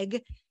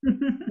Meg.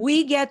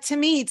 We get to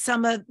meet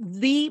some of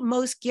the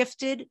most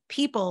gifted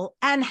people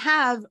and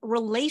have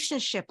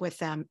relationship with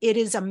them. It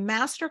is a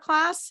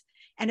masterclass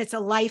and it's a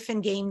life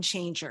and game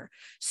changer.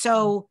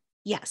 So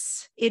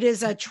yes, it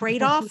is a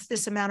trade-off,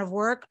 this amount of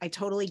work. I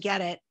totally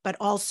get it, but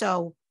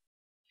also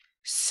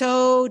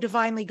so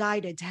divinely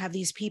guided to have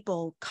these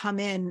people come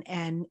in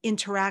and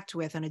interact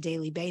with on a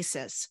daily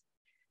basis.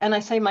 And I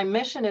say my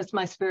mission is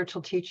my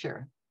spiritual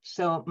teacher.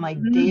 So my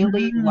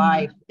daily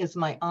life is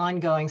my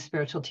ongoing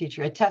spiritual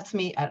teacher. It tests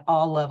me at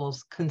all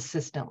levels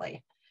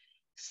consistently.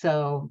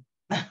 So.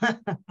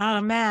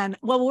 Oh, man.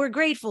 Well, we're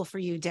grateful for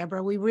you,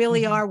 Debra. We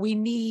really are. We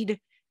need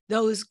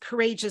those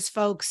courageous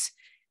folks.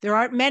 There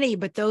aren't many,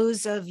 but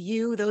those of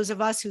you, those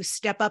of us who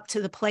step up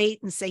to the plate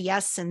and say,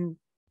 yes, and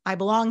I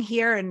belong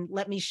here and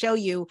let me show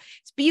you.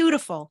 It's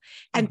beautiful.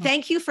 And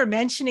thank you for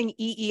mentioning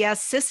EES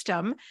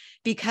system,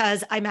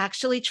 because I'm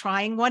actually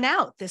trying one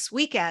out this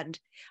weekend.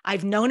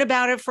 I've known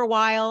about it for a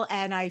while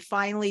and I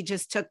finally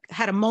just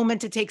had a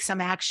moment to take some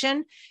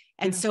action.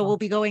 And so we'll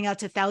be going out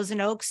to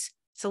Thousand Oaks.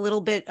 It's a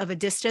little bit of a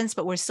distance,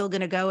 but we're still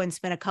going to go and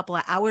spend a couple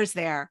of hours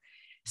there.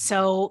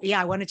 So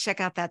yeah, I want to check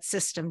out that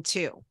system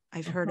too.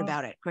 I've heard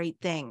about it. Great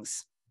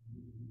things.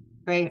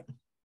 Great.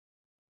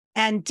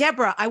 And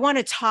Debra, I want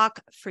to talk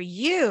for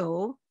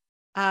you.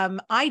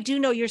 I do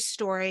know your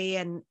story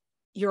and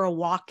you're a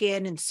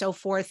walk-in and so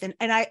forth. And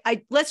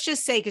I let's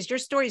just say, because your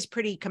story is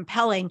pretty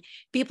compelling,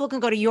 people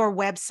can go to your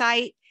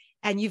website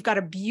and you've got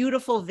a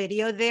beautiful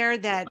video there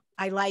that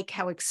I like,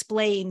 how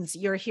explains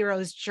your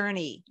hero's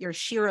journey, your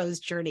Shiro's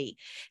journey,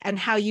 and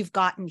how you've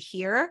gotten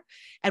here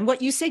and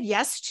what you said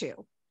yes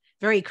to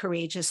very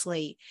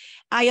courageously.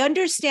 I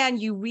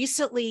understand you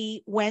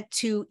recently went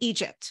to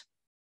Egypt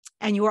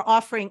and you were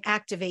offering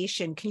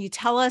activation. Can you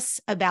tell us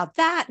about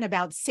that and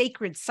about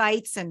sacred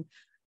sites and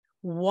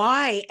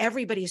why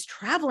everybody's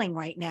traveling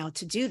right now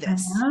to do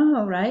this? I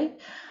know, right?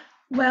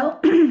 Well,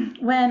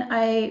 when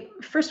I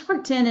first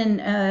worked in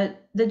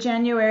the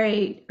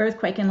January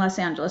earthquake in Los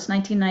Angeles,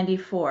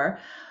 1994,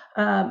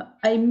 I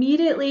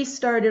immediately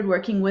started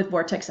working with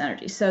vortex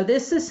energy. So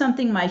this is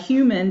something my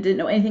human didn't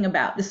know anything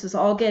about. This is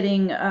all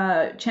getting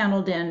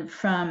channeled in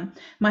from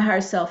my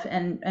higher self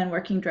and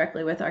working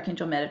directly with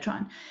Archangel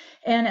Metatron.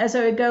 And as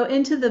I would go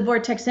into the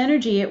vortex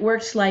energy, it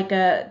works like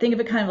think of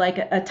it kind of like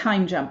a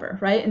time jumper,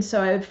 right? And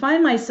so I would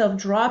find myself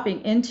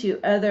dropping into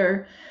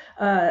other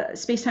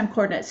space-time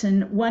coordinates.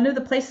 And one of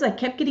the places I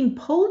kept getting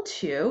pulled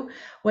to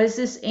was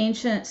this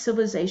ancient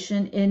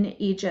civilization in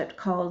Egypt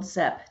called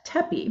Zep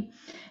Tepi.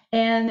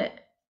 And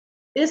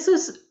this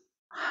was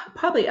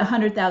probably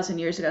 100,000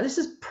 years ago. This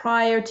is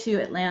prior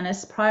to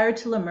Atlantis, prior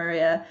to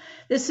Lemuria.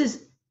 This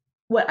is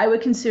what I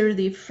would consider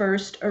the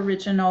first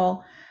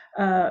original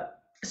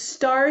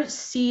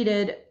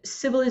star-seeded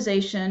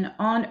civilization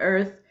on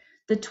Earth.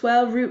 The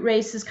 12 root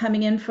races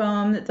coming in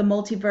from the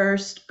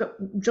multiverse,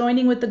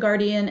 joining with the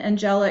guardian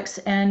angelics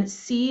and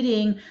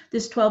seeding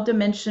this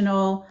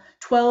 12-dimensional,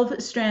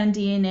 12-strand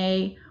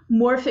DNA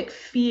morphic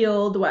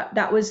field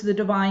that was the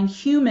divine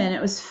human.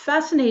 It was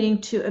fascinating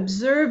to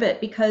observe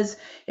it because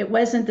it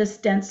wasn't this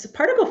dense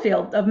particle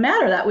field of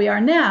matter that we are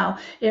now.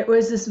 It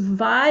was this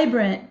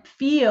vibrant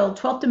field,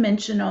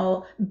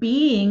 12-dimensional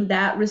being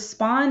that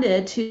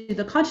responded to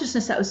the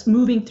consciousness that was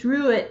moving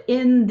through it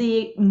in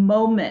the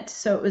moment.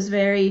 So it was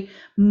very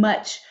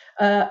much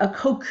a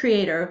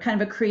co-creator,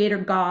 kind of a creator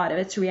god of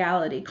its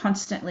reality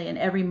constantly in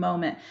every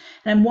moment.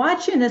 And I'm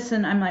watching this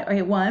and I'm like,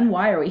 okay, one,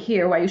 why are we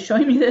here? Why are you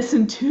showing me this?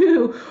 And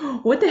two,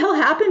 what the hell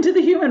happened to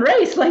the human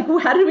race? Like,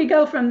 how did we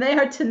go from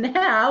there to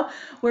now?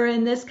 We're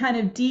in this kind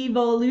of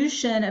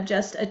devolution of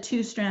just a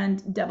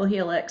two-strand double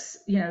helix,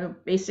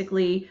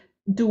 basically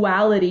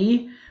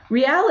duality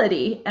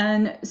reality.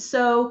 And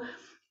so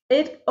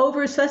that's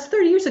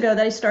 30 years ago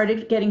that I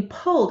started getting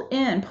pulled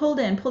in.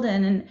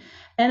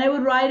 And I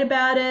would write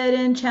about it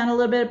and channel a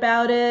little bit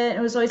about it. It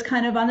was always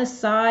kind of on the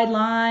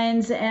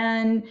sidelines.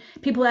 And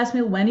people ask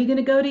me, when are you going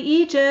to go to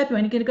Egypt?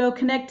 When are you going to go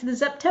connect to the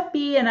Zep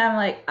Tepi? And I'm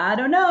like, I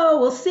don't know.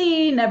 We'll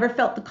see. Never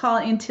felt the call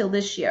until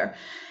this year.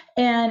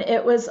 And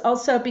it was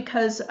also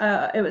because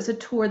it was a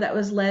tour that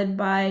was led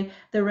by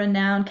the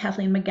renowned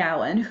Kathleen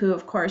McGowan, who,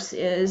 of course,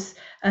 is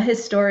a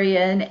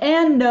historian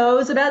and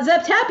knows about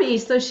Zep Tepi.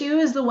 So she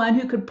was the one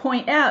who could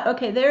point out,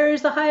 okay,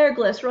 there's the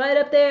hieroglyphs right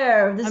up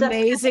there.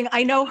 Amazing.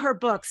 I know her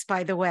books,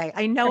 by the way.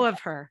 I know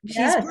of her.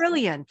 Yes. She's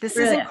brilliant. This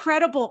is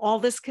incredible, all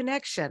this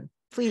connection.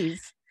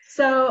 Please.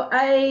 So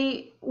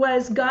I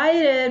was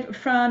guided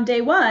from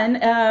day one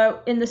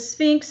in the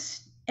Sphinx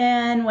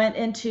and went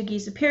into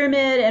Giza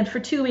Pyramid. And for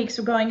 2 weeks,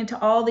 we're going into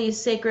all these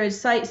sacred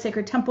sites,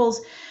 sacred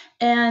temples.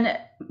 And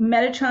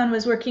Metatron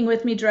was working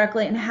with me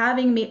directly and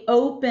having me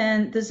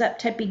open the Zep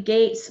Tepi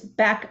gates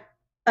back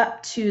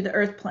up to the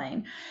earth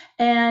plane.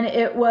 And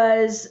it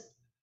was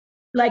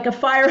like a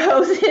fire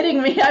hose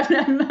hitting me.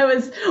 I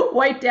was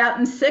wiped out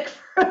and sick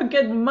for a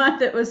good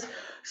month. It was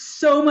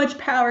so much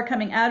power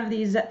coming out of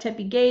these Zep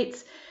Tepi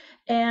gates.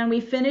 And we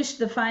finished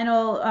the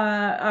final,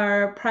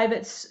 our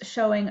private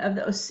showing of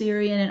the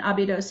Osirian in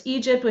Abydos,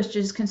 Egypt, which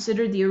is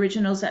considered the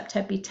original Zep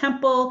Tepi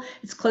temple.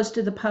 It's close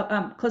to the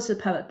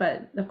public,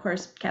 but of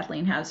course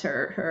Kathleen has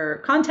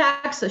her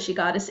contacts, so she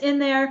got us in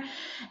there.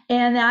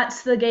 And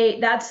that's the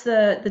gate. That's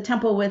the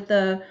temple with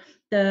the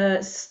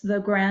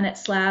granite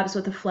slabs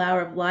with the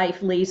flower of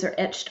life laser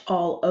etched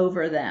all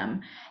over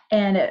them.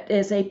 And it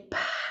is a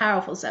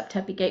powerful Zep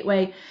Tepi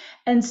gateway.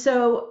 And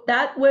so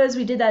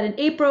we did that in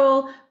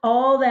April.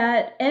 All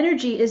that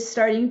energy is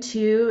starting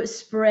to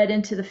spread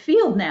into the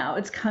field now.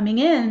 It's coming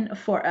in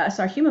for us.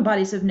 Our human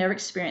bodies have never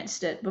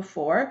experienced it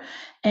before,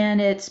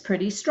 and it's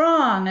pretty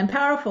strong and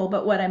powerful.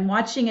 But what I'm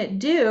watching it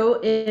do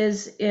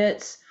is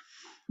it's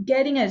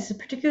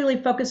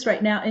particularly focused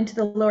right now into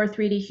the lower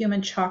 3D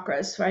human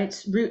chakras, right?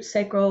 It's root,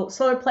 sacral,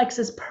 solar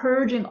plexus,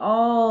 purging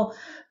all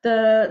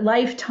the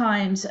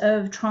lifetimes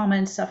of trauma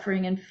and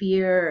suffering and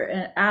fear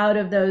and out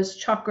of those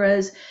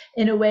chakras.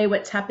 In a way,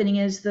 what's happening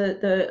is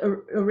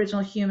the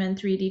original human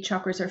 3D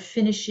chakras are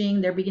finishing.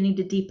 They're beginning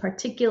to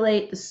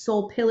departiculate. The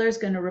soul pillar is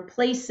going to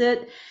replace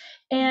it.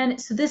 And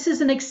so this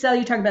is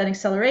you talk about an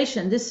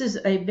acceleration. This is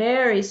a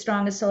very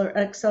strong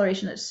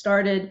acceleration that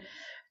started,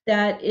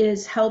 that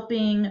is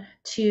helping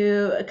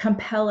to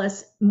compel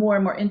us more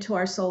and more into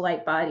our soul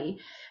light body.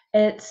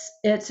 It's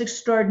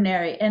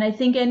extraordinary. And I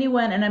think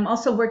and I'm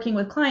also working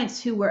with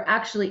clients who were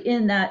actually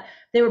in that,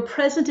 they were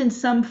present in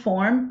some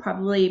form,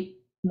 probably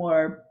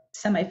more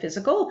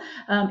semi-physical,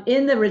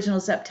 in the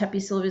original Zep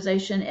Tepi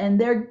civilization, and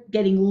they're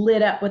getting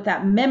lit up with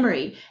that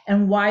memory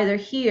and why they're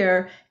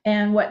here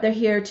and what they're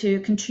here to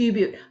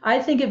contribute. I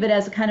think of it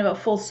as a kind of a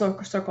full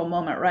circle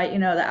moment, right?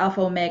 The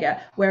Alpha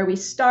Omega, where we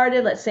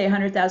started, let's say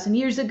 100,000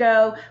 years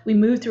ago, we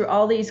moved through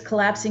all these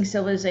collapsing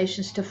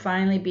civilizations to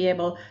finally be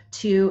able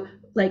to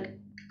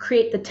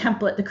create the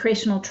template, the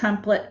creational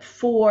template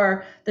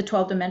for the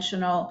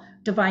 12-dimensional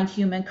divine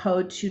human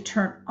code to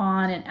turn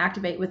on and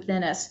activate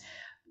within us.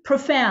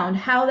 Profound.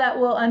 How that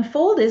will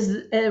unfold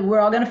is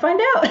we're all going to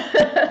find out.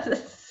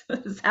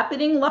 It's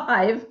happening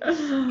live.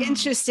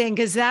 Interesting,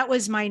 because that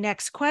was my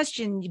next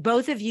question.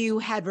 Both of you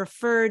had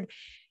referred,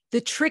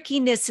 the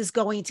trickiness is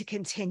going to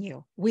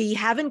continue. We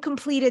haven't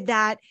completed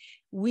that.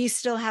 We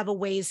still have a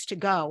ways to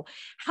go.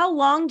 How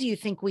long do you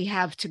think we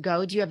have to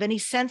go? Do you have any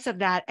sense of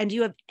that? And do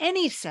you have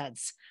any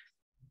sense,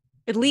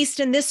 at least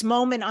in this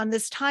moment on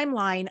this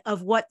timeline,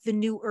 of what the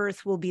new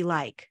Earth will be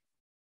like?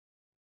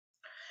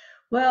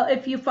 Well,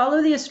 if you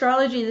follow the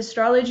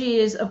astrology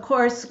is, of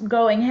course,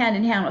 going hand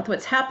in hand with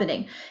what's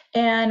happening.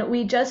 And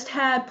we just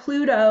had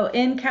Pluto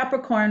in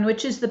Capricorn,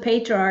 which is the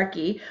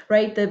patriarchy,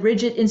 right? The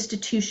rigid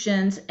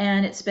institutions.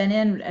 And it's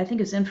been I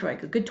think it's in for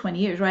like a good 20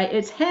 years, right?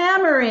 It's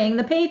hammering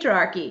the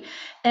patriarchy.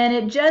 And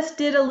it just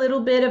did a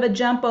little bit of a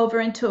jump over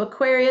into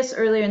Aquarius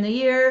earlier in the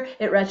year.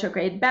 It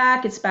retrograded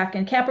back. It's back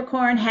in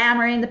Capricorn,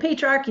 hammering the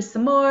patriarchy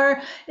some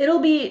more. It'll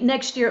be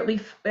next year, it'll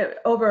be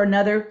over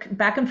another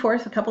back and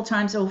forth a couple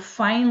times. It'll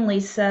finally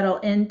settle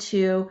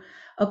into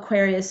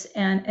Aquarius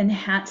and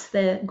enhance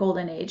the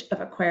golden age of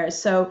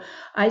Aquarius. So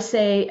I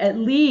say at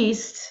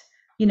least,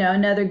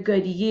 another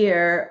good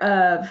year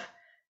of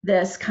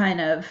this kind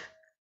of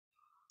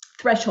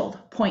threshold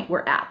point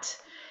we're at.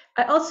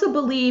 I also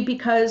believe,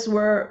 because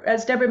we're,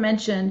 as Debra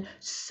mentioned,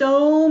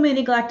 so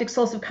many galactic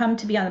souls have come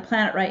to be on the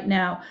planet right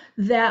now,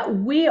 that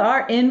we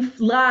are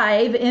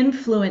live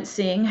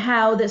influencing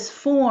how this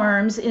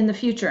forms in the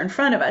future in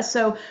front of us.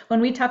 So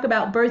when we talk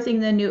about birthing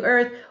the new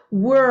earth,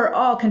 we're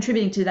all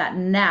contributing to that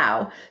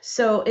now.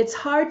 So it's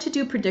hard to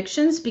do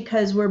predictions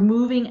because we're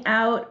moving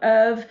out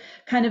of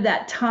kind of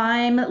that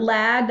time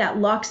lag that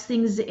locks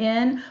things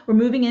in. We're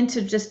moving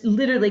into just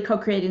literally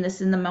co-creating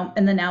this in the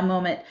now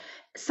moment.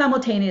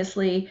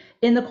 Simultaneously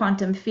in the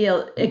quantum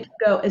field. It can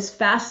go as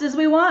fast as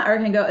we want, or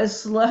it can go as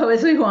slow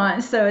as we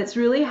want. So it's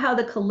really how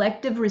the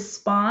collective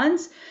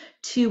responds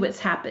to what's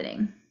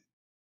happening.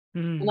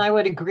 And I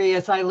would agree,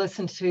 as I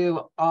listen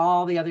to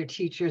all the other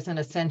teachers and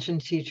Ascension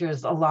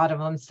teachers, a lot of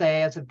them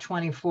say as of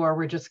 24,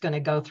 we're just going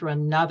to go through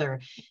another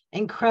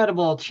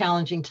incredible,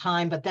 challenging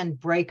time, but then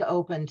break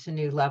open to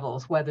new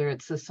levels, whether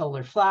it's the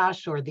solar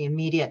flash or the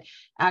immediate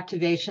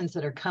activations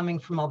that are coming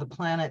from all the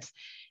planets.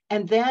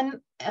 And then,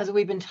 as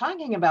we've been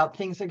talking about,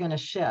 things are going to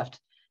shift.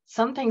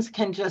 Some things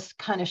can just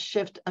kind of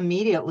shift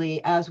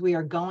immediately as we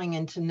are going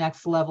into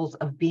next levels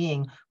of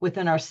being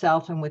within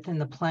ourselves and within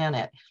the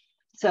planet.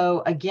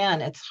 So again,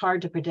 it's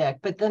hard to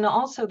predict, but then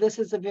also this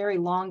is a very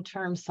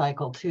long-term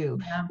cycle too.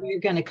 Yeah. We're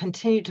going to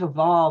continue to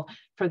evolve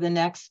for the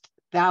next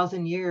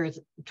 1,000 years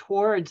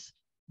towards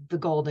the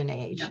golden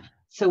age. Yeah.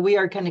 So we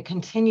are going to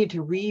continue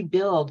to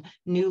rebuild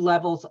new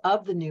levels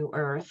of the new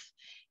earth.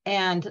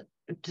 And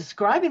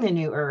describing the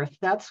new earth,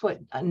 that's what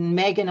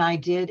Meg and I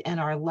did in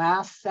our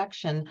last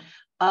section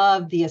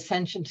of the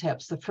Ascension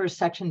tips. The first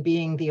section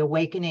being the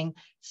awakening,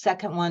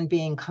 second one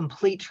being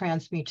complete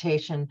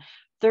transmutation,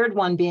 third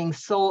one being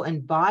soul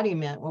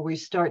embodiment, where we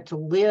start to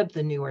live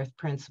the new earth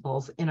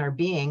principles in our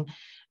being.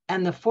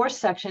 And the fourth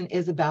section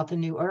is about the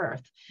new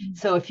earth. Mm-hmm.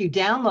 So if you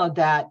download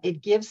that,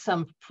 it gives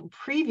some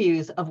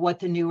previews of what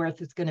the new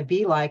earth is going to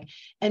be like,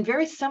 and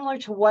very similar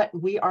to what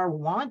we are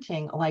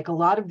wanting, like a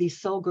lot of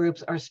these soul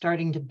groups are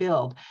starting to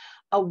build.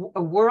 A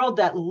world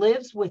that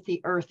lives with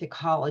the earth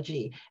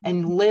ecology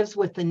and lives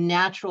with the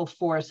natural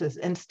forces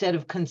instead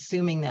of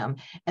consuming them.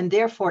 And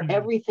therefore,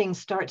 everything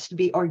starts to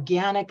be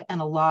organic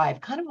and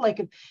alive, kind of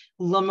like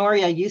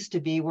Lemuria used to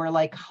be, where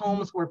like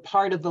homes were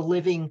part of the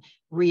living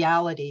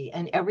reality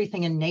and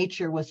everything in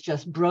nature was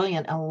just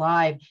brilliant and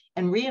alive,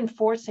 and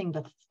reinforcing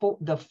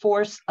the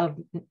force of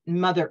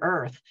Mother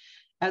Earth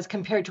as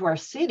compared to our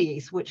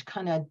cities, which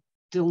kind of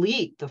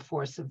delete the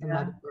force of the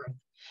Mother Earth.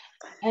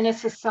 And a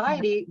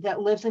society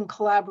that lives in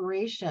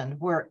collaboration,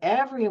 where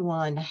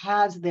everyone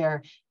has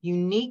their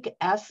unique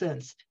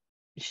essence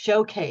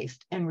showcased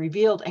and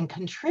revealed and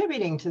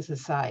contributing to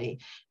society,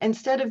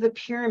 instead of the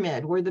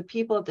pyramid where the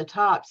people at the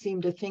top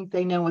seem to think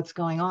they know what's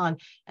going on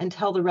and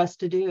tell the rest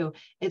to do.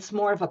 It's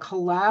more of a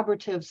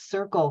collaborative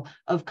circle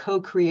of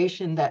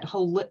co-creation that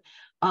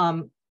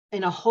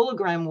in a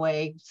hologram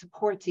way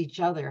supports each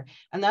other.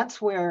 And that's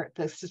where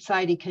the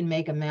society can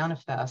make a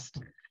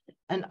manifest.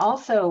 And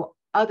also,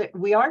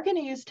 we are going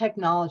to use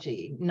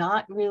technology,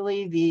 not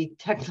really the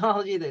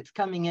technology that's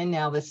coming in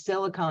now, the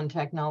silicon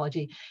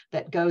technology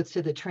that goes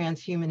to the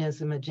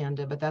transhumanism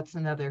agenda, but that's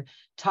another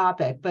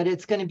topic. But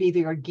it's going to be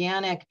the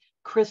organic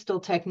crystal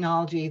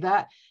technology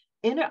that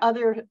in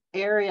other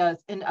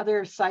areas, in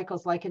other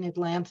cycles, like in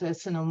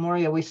Atlantis and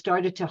Lemuria, we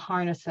started to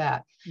harness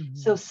that. Mm-hmm.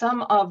 So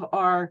some of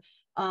our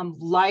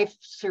life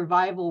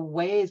survival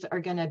ways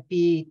are going to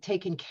be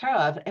taken care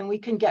of, and we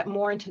can get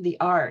more into the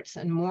arts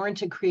and more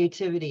into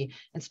creativity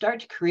and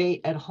start to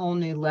create at whole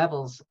new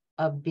levels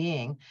of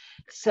being.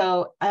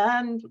 So,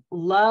 and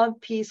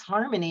love, peace,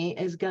 harmony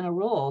is going to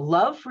rule.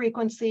 Love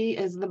frequency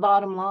is the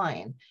bottom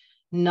line,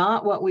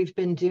 not what we've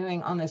been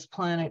doing on this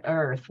planet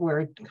Earth,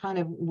 where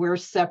we're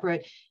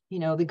separate. You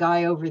know, the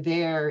guy over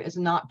there is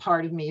not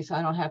part of me, so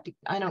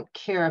I don't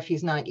care if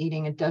he's not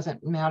eating. It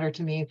doesn't matter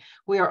to me.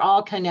 We are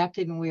all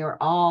connected, and we are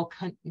all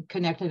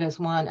connected as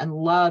one. And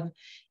love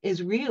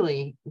is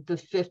really the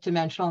fifth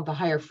dimensional, the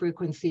higher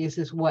frequencies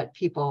is what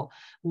the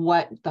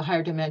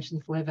higher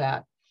dimensions live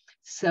at.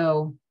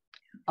 So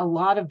a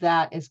lot of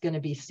that is going to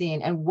be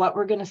seen, and what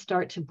we're going to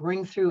start to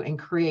bring through and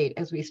create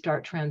as we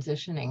start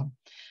transitioning.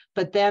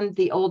 But then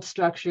the old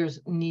structures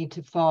need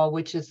to fall,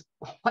 which is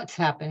what's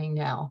happening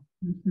now.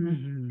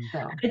 Mm-hmm.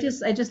 So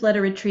I just led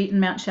a retreat in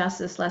Mount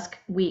Shasta this last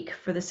week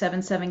for the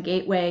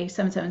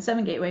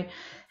 777 Gateway,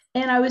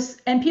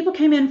 and people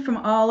came in from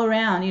all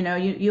around, you know,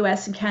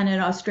 US and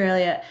Canada,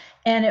 Australia,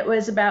 and it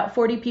was about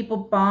 40 people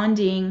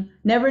bonding,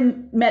 never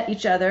met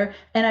each other,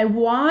 and I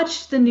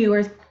watched the New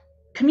Earth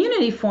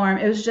community form.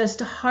 It was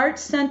just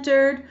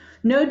heart-centered,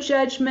 no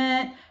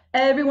judgment.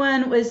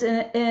 Everyone was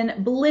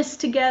in bliss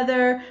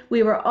together.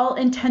 We were all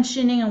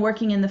intentioning and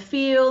working in the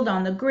field,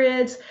 on the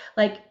grids,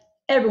 like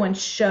everyone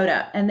showed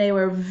up, and they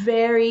were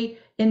very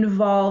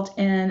involved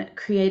in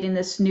creating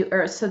this new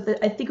earth. So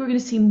I think we're going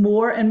to see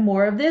more and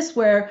more of this,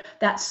 where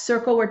that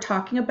circle we're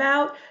talking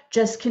about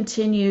just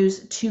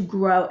continues to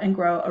grow and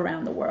grow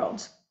around the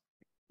world.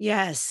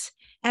 Yes.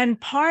 And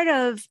part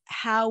of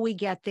how we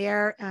get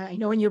there, I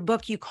know in your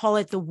book, you call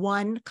it the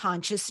one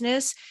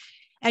consciousness.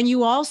 And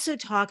you also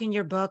talk in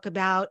your book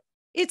about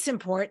it's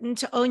important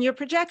to own your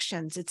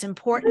projections. It's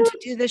important to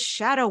do the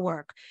shadow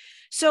work.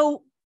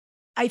 So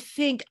I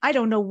think, I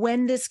don't know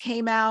when this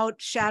came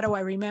out, shadow. I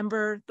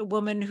remember the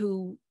woman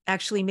who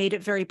actually made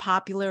it very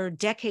popular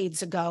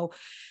decades ago.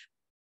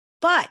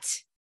 But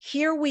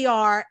here we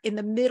are in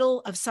the middle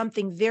of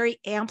something very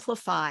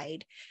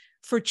amplified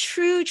for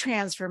true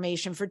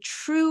transformation, for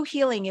true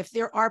healing. If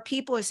there are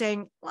people who are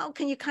saying, well,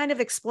 can you kind of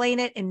explain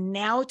it in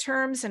now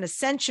terms and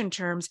ascension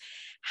terms?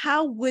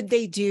 How would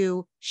they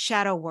do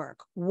shadow work?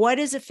 What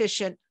is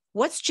efficient?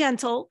 What's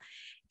gentle?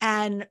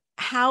 And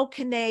how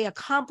can they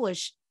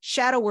accomplish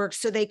shadow work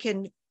so they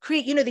can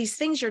create, these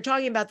things you're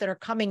talking about that are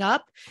coming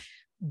up,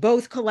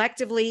 both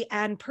collectively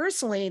and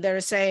personally? They're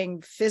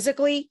saying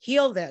physically,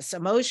 heal this,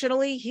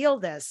 emotionally, heal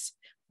this,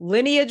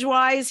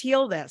 lineage-wise,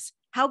 heal this.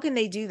 How can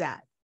they do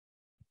that?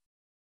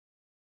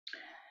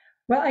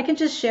 Well, I can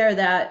just share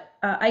that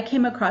I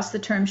came across the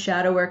term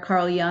shadow where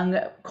Carl Jung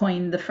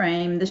coined the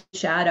frame, the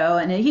shadow,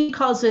 and he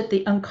calls it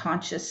the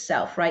unconscious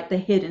self, right? The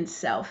hidden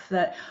self,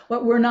 that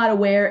what we're not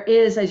aware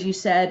is, as you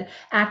said,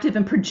 active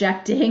and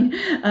projecting.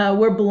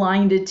 We're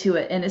blinded to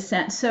it in a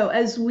sense. So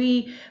as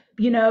we,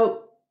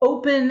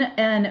 open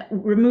and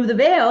remove the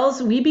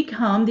veils, we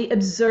become the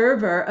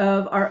observer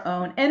of our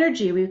own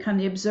energy. We become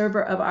the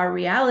observer of our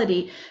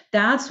reality.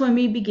 That's when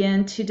we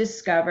begin to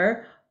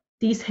discover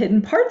these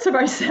hidden parts of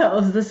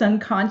ourselves, this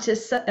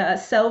unconscious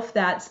self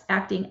that's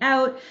acting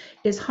out,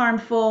 is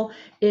harmful,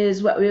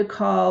 is what we would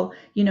call,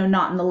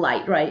 not in the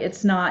light, right?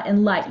 It's not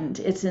enlightened.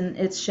 It's in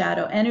its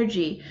shadow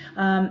energy.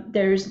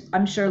 There's,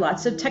 I'm sure,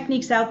 lots of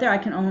techniques out there. I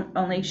can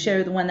only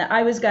share the one that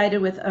I was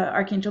guided with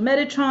Archangel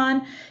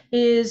Metatron,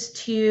 is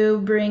to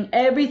bring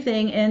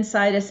everything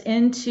inside us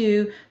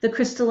into the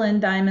crystalline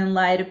diamond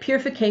light of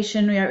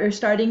purification. We're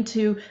starting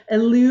to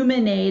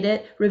illuminate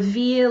it,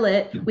 reveal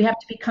it. We have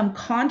to become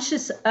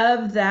conscious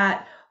of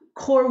that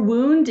core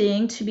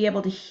wounding to be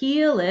able to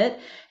heal it.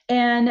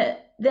 And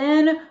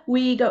then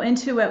we go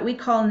into what we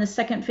call in the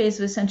second phase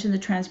of Ascension, the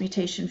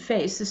transmutation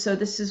phase. So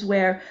this is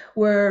where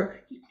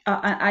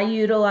I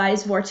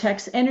utilize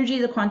vortex energy,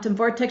 the quantum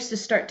vortex, to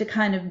start to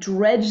kind of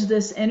dredge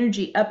this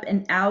energy up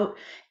and out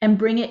and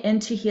bring it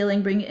into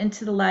healing, bring it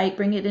into the light,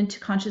 bring it into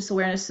conscious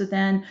awareness. So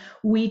then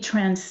we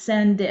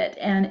transcend it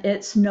and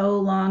it's no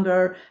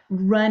longer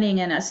running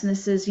in us. And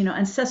this is,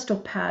 ancestral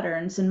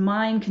patterns and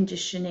mind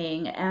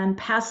conditioning and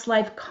past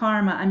life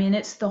karma. I mean,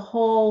 it's the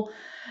whole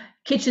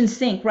kitchen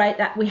sink, right?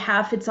 That we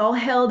have, it's all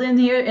held in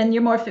here in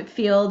your morphic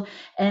field,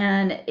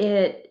 and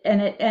I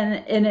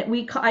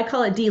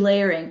call it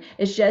delayering.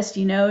 It's just,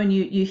 and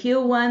you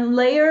heal one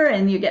layer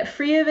and you get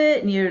free of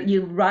it and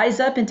you rise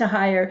up into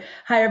higher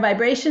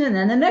vibration, and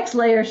then the next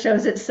layer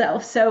shows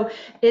itself. So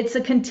it's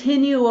a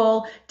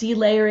continual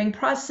delayering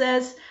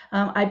process.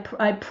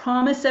 I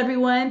promise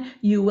everyone,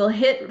 you will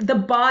hit the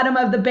bottom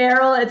of the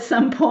barrel at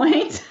some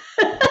point.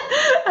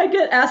 I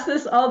get asked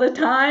this all the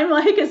time,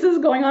 like, is this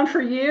going on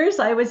for years?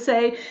 I would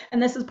say,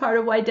 and this is part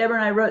of why Debra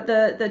and I wrote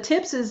the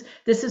tips, is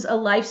this is a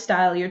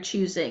lifestyle you're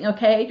choosing,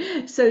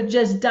 okay? So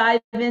just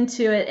dive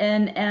into it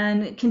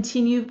and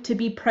continue to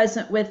be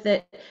present with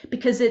it,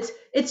 because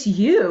it's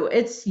you,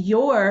 it's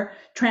your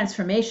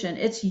transformation,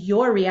 it's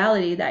your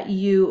reality that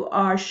you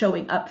are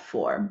showing up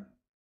for.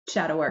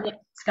 Shadow work,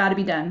 it's got to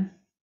be done.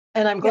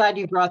 And I'm glad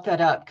you brought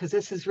that up, because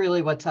this is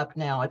really what's up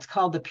now. It's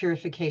called the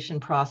purification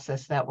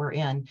process that we're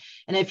in.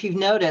 And if you've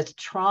noticed,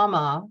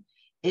 trauma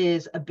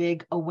is a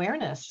big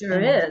awareness in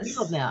the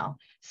field now.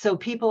 So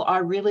people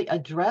are really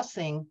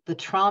addressing the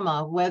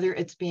trauma, whether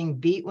it's being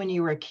beat when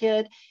you were a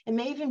kid. It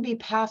may even be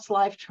past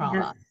life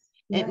trauma.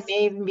 Yes. It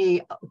may even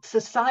be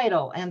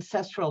societal,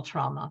 ancestral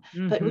trauma.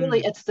 Mm-hmm. But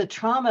really, it's the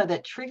trauma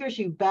that triggers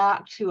you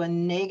back to a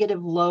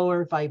negative,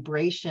 lower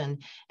vibration,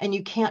 and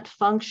you can't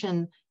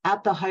function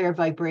at the higher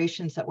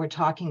vibrations that we're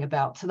talking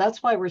about. So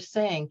that's why we're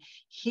saying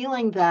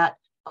healing that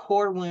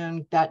core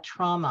wound, that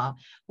trauma,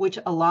 which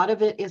a lot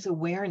of it is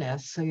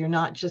awareness. So you're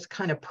not just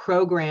kind of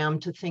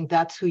programmed to think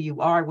that's who you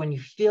are when you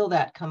feel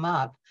that come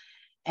up.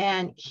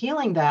 And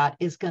healing that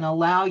is going to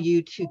allow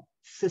you to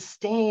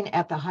sustain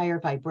at the higher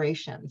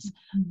vibrations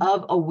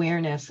of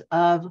awareness,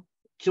 of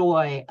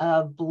joy,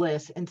 of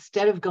bliss,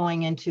 instead of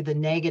going into the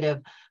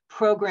negative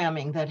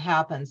programming that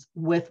happens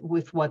with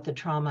what the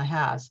trauma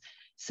has.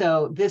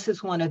 So this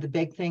is one of the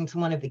big things,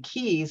 one of the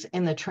keys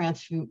in the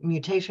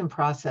transmutation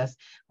process,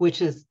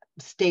 which is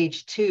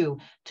stage 2,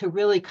 to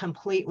really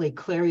completely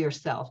clear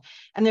yourself.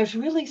 And there's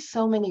really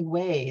so many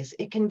ways.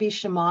 It can be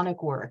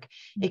shamanic work.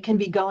 It can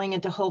be going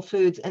into Whole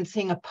Foods and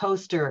seeing a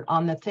poster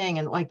on the thing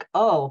and like,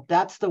 oh,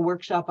 that's the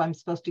workshop I'm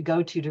supposed to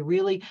go to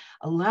really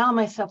allow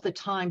myself the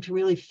time to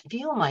really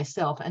feel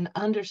myself and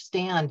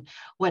understand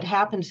what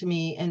happened to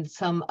me in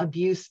some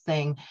abuse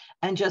thing,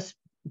 and just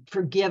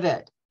forgive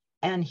it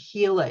and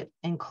heal it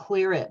and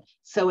clear it,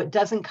 so it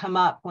doesn't come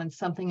up when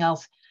something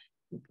else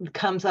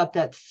comes up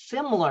that's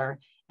similar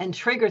and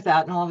triggers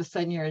that, and all of a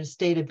sudden you're in a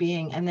state of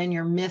being, and then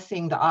you're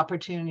missing the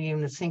opportunity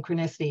and the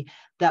synchronicity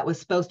that was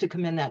supposed to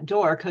come in that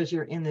door because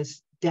you're in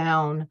this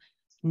down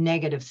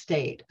negative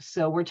state.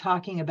 So we're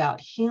talking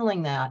about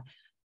healing that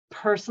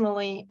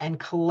personally and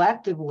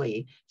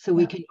collectively, so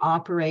we can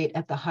operate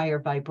at the higher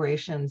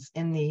vibrations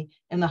in the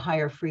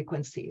higher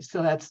frequencies.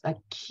 So that's a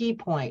key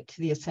point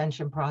to the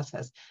ascension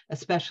process,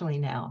 especially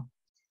now.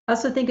 I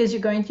also think as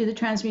you're going through the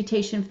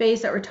transmutation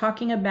phase that we're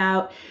talking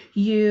about,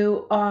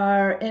 you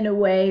are in a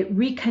way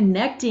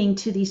reconnecting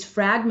to these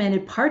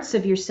fragmented parts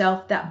of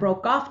yourself that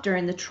broke off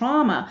during the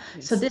trauma.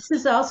 Yes. So this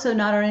is also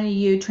not only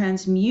you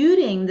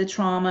transmuting the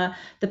trauma,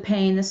 the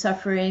pain, the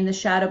suffering, the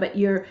shadow, but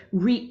you're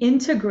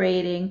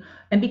reintegrating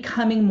and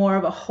becoming more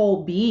of a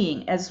whole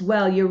being as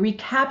well. You're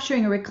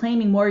recapturing or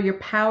reclaiming more of your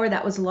power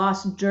that was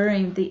lost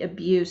during the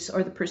abuse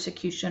or the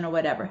persecution or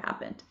whatever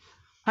happened.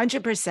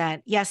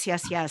 100%. Yes,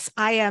 yes, yes.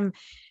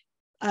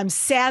 I'm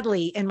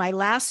sadly in my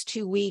last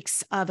 2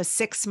 weeks of a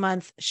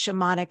 6-month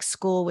shamanic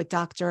school with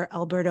Dr.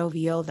 Alberto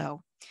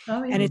Viodo.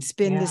 Oh, yeah. And it's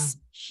been this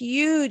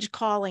huge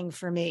calling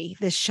for me,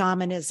 this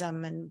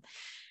shamanism, and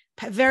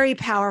very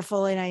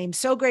powerful. And I am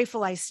so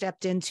grateful I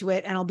stepped into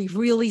it. And I'll be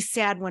really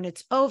sad when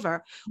it's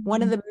over. Mm-hmm.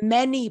 One of the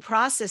many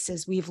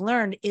processes we've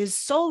learned is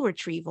soul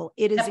retrieval.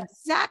 It is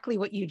exactly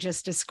what you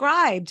just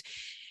described.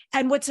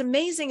 And what's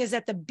amazing is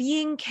that the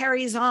being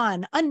carries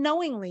on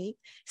unknowingly.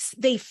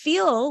 We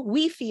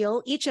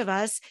feel, each of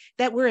us,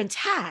 that we're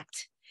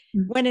intact,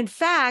 when in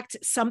fact,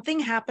 something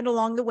happened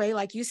along the way,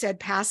 like you said,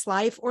 past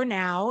life or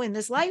now in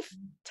this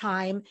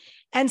lifetime,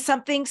 and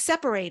something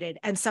separated.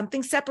 And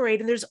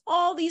there's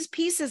all these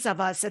pieces of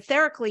us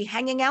etherically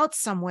hanging out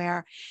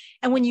somewhere.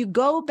 And when you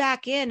go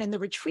back in, and the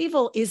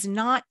retrieval is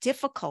not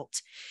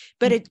difficult,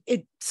 but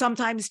it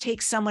sometimes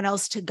takes someone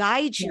else to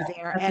guide you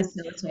there. And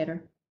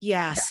facilitator.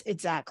 Yes,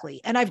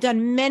 exactly. And I've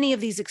done many of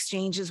these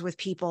exchanges with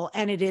people,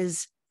 and it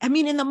is, I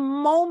mean, in the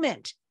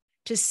moment,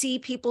 to see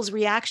people's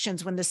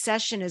reactions when the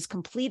session is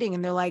completing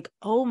and they're like,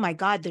 oh my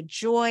God, the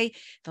joy,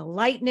 the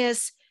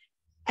lightness.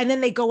 And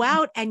then they go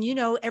out and,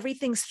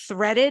 everything's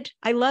threaded.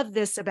 I love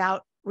this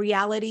about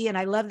reality. And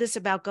I love this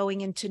about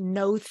going into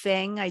no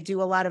thing. I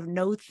do a lot of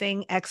no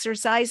thing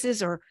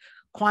exercises or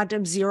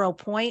quantum 0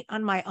 point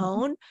on my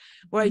own,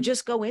 where I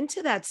just go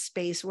into that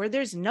space where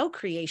there's no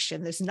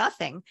creation, there's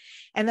nothing.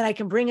 And then I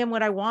can bring in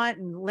what I want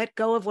and let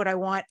go of what I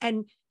want.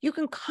 And you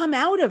can come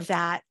out of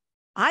that.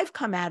 I've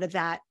come out of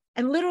that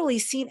and literally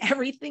seen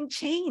everything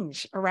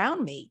change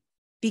around me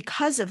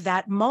because of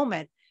that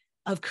moment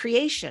of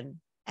creation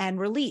and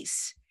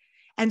release.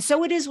 And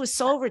so it is with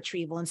soul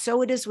retrieval. And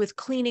so it is with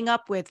cleaning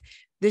up with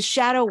the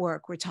shadow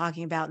work we're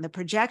talking about and the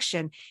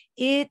projection.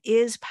 It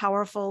is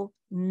powerful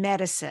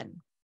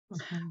medicine.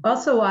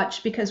 Also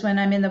watch, because when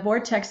I'm in the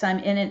vortex, I'm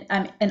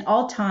in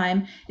all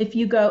time. If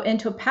you go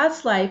into a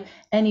past life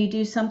and you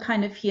do some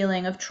kind of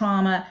healing of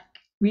trauma,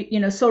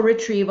 soul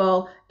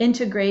retrieval,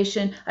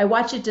 integration, I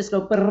watch it just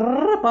go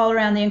all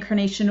around the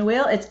incarnation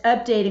wheel. It's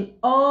updating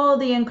all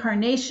the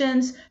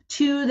incarnations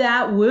to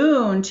that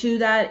wound, to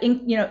that,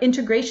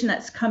 integration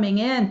that's coming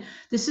in.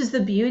 This is the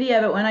beauty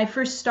of it. When I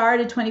first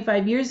started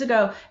 25 years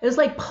ago, it was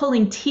like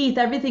pulling teeth.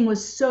 Everything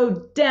was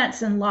so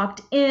dense and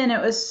locked in.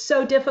 It was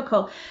so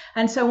difficult.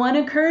 And so I want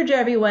to encourage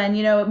everyone,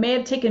 it may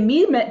have taken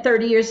me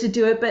 30 years to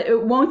do it, but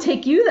it won't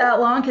take you that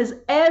long, because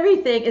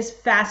everything is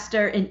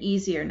faster and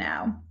easier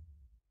now.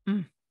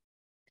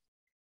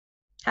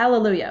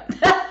 Hallelujah.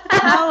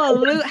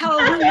 Hallelujah.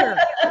 Hallelujah.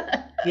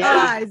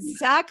 Yeah,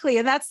 exactly.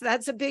 And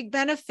that's a big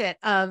benefit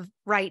of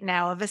right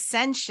now, of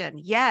ascension.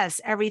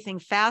 Yes, everything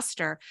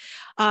faster.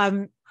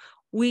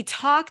 We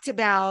talked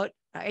about,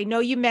 I know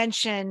you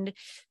mentioned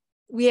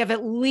we have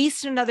at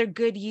least another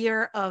good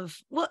year of,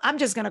 well, I'm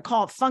just going to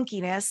call it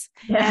funkiness.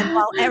 Yeah. And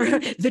while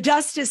the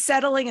dust is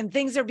settling and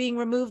things are being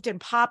removed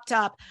and popped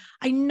up,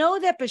 I know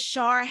that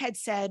Bashar had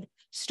said,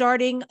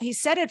 he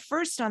said it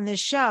first on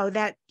this show,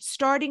 that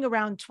starting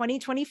around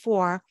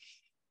 2024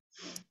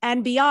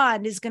 and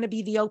beyond is going to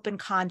be the open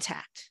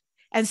contact.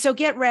 And so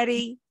get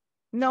ready.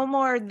 No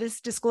more this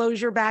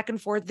disclosure back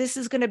and forth. This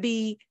is going to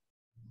be,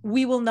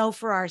 we will know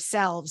for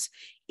ourselves.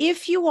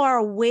 If you are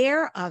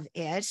aware of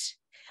it,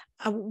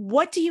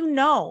 what do you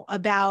know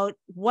about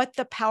what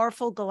the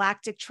powerful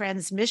galactic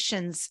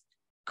transmissions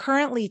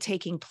currently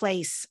taking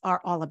place are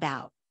all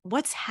about?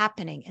 What's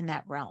happening in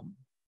that realm?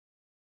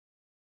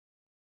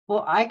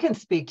 Well, I can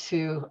speak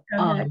to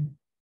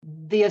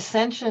the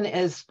ascension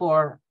is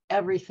for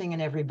everything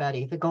and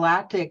everybody. The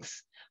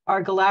galactics,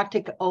 our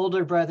galactic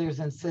older brothers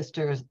and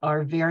sisters,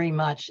 are very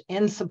much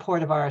in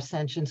support of our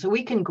ascension. So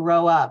we can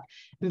grow up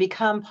and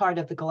become part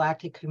of the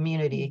galactic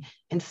community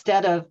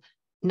instead of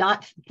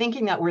not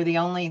thinking that we're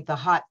the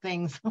hot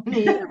things in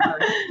the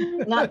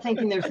universe, not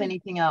thinking there's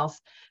anything else.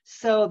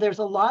 So there's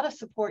a lot of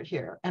support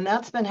here, and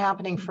that's been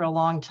happening for a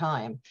long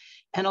time.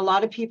 And a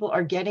lot of people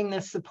are getting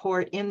this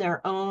support in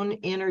their own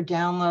inner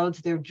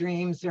downloads, their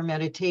dreams, their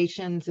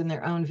meditations, and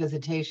their own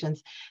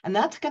visitations. And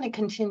that's going to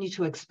continue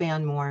to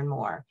expand more and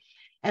more.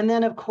 And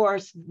then, of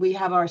course, we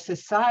have our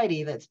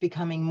society that's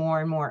becoming more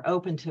and more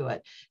open to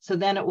it. So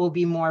then it will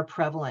be more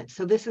prevalent.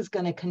 So this is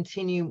going to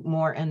continue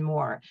more and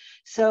more.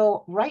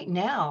 So right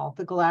now,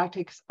 the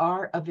galactics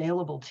are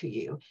available to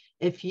you.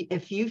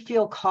 If you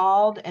feel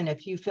called, and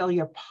if you feel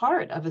you're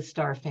part of a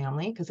star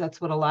family, because that's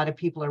what a lot of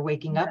people are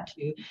waking up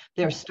to,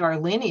 their star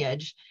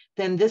lineage,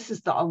 then this is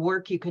the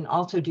work you can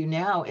also do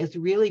now, is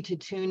really to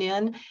tune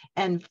in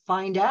and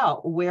find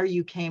out where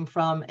you came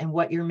from and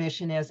what your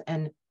mission is.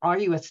 And are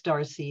you a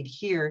star seed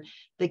here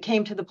that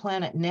came to the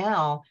planet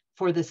now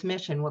for this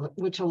mission,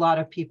 which a lot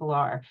of people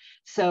are.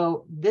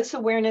 So this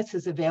awareness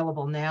is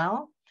available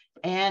now.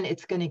 And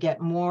it's going to get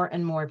more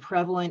and more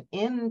prevalent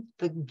in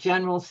the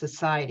general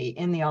society,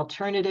 in the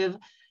alternative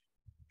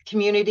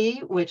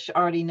community, which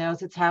already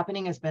knows it's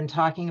happening, has been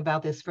talking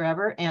about this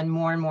forever, and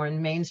more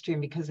in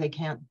mainstream, because they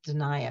can't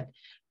deny it,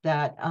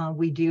 that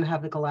we do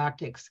have the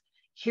galactics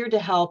here to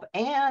help.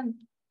 And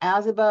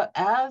as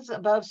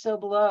above, so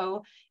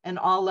below, and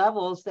all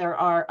levels, there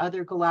are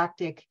other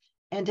galactic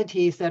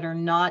entities that are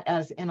not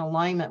as in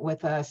alignment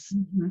with us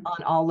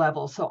on all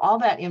levels. So all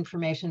that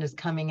information is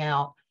coming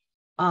out.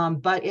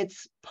 But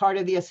it's part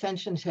of the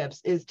Ascension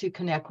tips, is to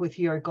connect with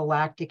your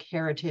galactic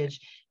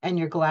heritage and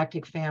your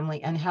galactic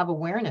family and have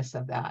awareness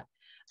of that,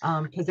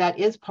 because that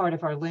is part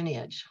of our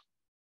lineage.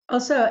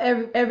 Also,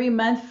 every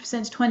month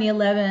since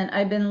 2011,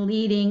 I've been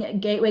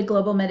leading Gateway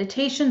Global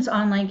Meditations,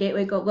 online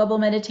Gateway Global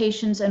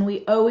Meditations, and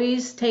we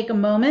always take a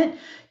moment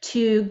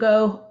to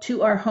go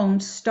to our home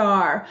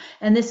star.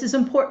 And this is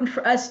important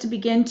for us to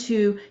begin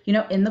to,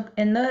 in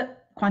the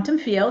quantum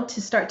field,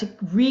 to start to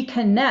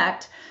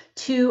reconnect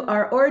to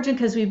our origin,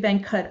 because we've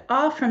been cut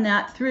off from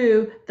that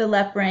through the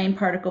left brain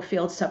particle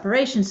field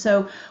separation.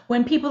 So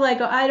when people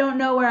go, I don't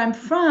know where I'm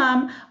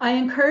from, I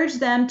encourage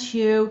them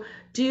to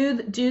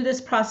do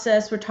this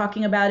process. We're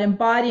talking about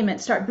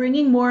embodiment. Start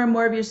bringing more and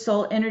more of your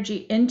soul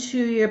energy into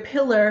your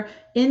pillar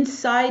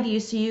inside you,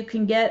 so you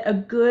can get a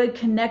good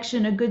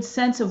connection, a good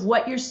sense of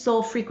what your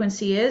soul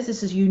frequency is.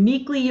 This is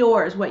uniquely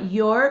yours, what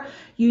your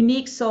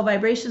unique soul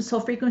vibration, soul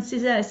frequency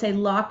is. I say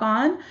lock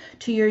on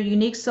to your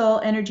unique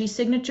soul energy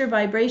signature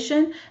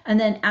vibration, and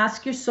then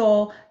ask your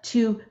soul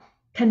to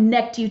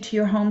connect you to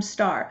your home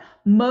star.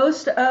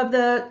 Most of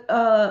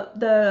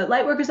the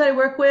light workers that I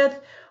work with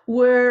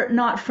were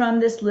not from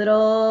this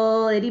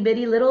little itty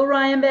bitty little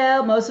Ryan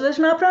Bell. Most of us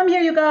are not from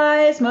here, you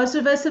guys. Most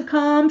of us have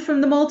come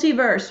from the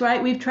multiverse,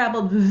 right? We've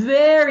traveled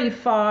very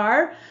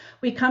far.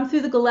 We come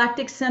through the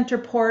galactic center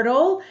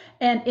portal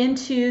and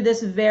into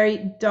this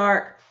very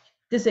dark,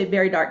 this is a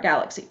very dark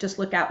galaxy. Just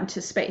look out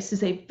into space.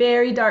 This is a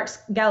very dark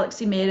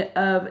galaxy made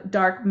of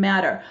dark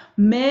matter.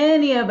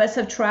 Many of us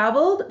have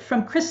traveled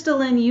from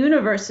crystalline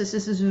universes.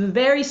 This is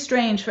very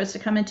strange for us to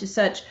come into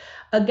such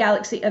a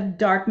galaxy of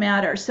dark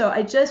matter. So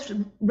I just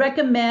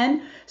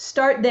recommend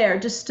start there.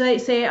 Just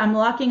say I'm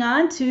locking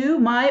on to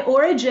my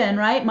origin,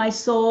 right? My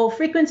soul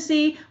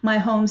frequency, my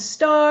home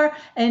star,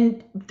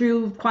 and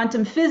through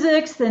quantum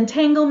physics, the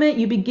entanglement,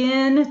 you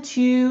begin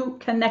to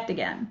connect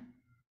again.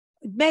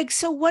 Meg,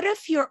 so what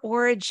if your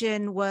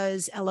origin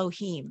was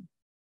Elohim?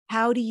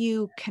 How do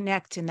you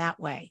connect in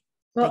that way?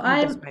 Well,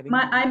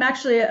 I'm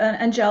actually an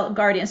angelic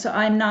guardian, so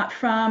I'm not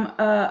from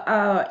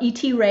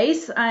ET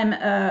race. I'm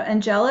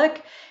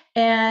angelic.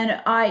 And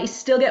I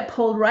still get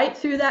pulled right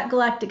through that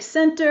galactic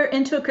center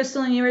into a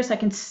crystalline universe. I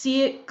can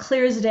see it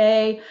clear as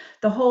day,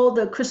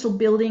 the crystal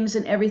buildings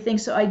and everything.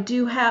 So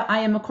I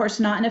am of course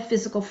not in a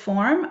physical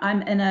form.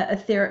 I'm in an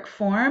etheric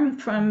form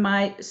from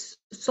my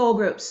soul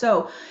group.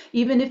 So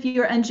even if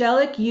you're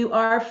angelic, you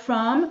are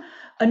from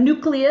a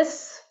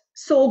nucleus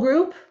soul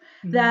group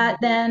that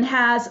then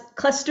has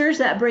clusters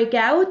that break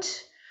out.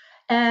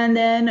 And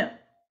then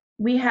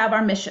we have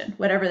our mission,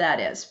 whatever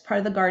that is, part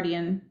of the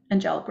guardian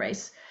angelic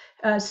race.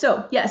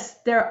 So yes,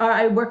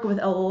 I work with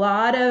a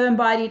lot of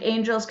embodied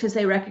angels, because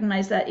they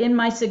recognize that in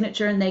my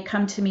signature, and they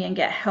come to me and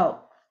get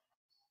help.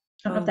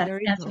 I don't know if that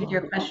answered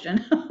your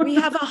question. We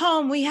have a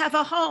home. We have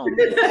a home.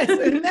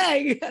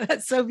 Meg,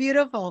 that's so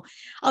beautiful.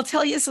 I'll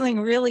tell you something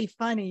really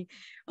funny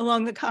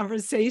along the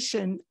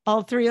conversation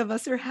all three of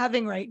us are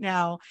having right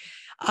now.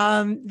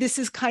 This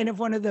is kind of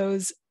one of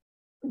those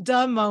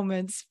dumb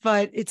moments,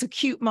 but it's a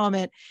cute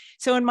moment.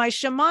 So in my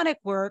shamanic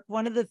work,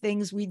 one of the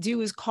things we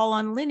do is call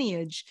on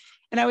lineage.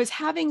 And I was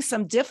having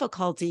some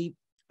difficulty.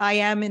 I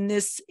am in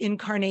this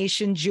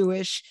incarnation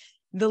Jewish.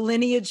 The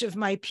lineage of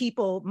my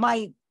people,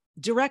 my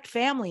direct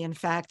family, in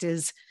fact,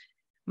 is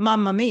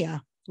Mamma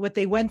Mia, what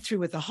they went through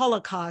with the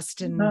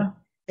Holocaust and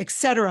et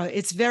cetera.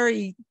 It's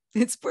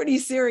pretty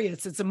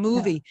serious. It's a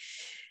movie.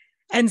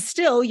 Yeah. And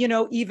still,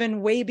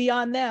 even way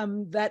beyond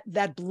them, that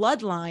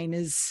bloodline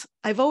is,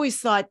 I've always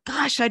thought,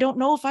 gosh, I don't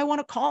know if I want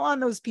to call on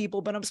those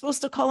people, but I'm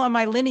supposed to call on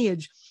my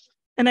lineage.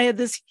 And I had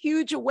this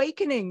huge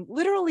awakening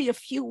literally a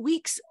few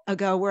weeks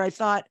ago where I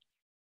thought,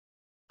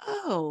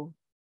 oh,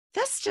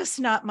 that's just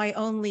not my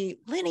only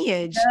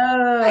lineage.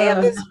 I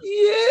have this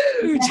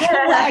huge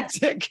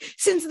galactic,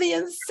 since the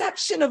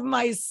inception of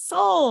my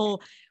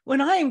soul, when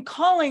I am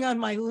calling on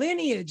my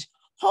lineage,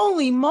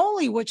 holy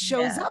moly, what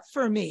shows up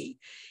for me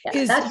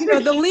is, the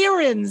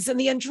Lyrans and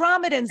the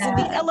Andromedans and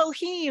the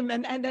Elohim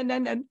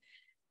and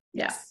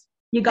yes,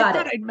 you got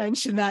it. I'd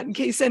mention that in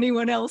case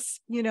anyone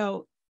else,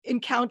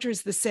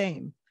 encounters the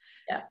same.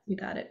 Yeah, you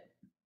got it.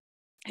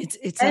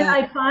 And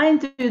I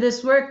find through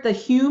this work, the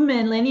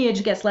human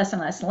lineage gets less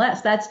and less and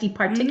less. That's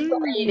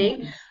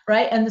departiculating,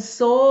 right? And the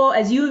soul,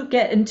 as you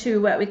get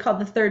into what we call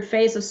the third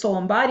phase of soul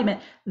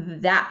embodiment,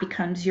 that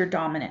becomes your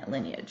dominant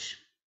lineage.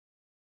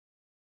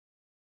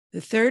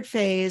 The third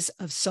phase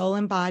of soul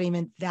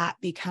embodiment, that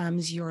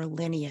becomes your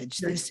lineage.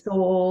 Your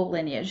soul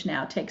lineage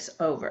now takes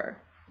over.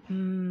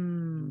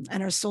 And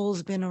our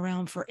soul's been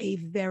around for a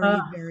very,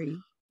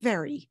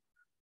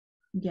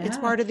 it's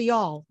part of the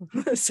all.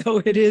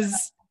 So it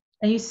is.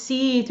 And you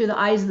see through the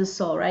eyes of the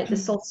soul, right? The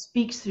soul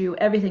speaks through,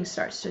 everything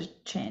starts to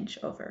change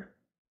over.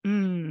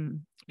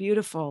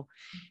 Beautiful.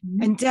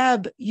 And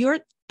Deb, your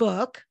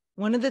book,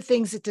 one of the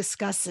things it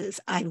discusses,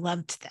 I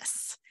loved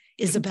this,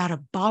 is about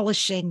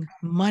abolishing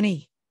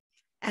money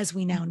as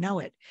we now know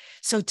it.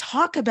 So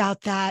talk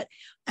about that.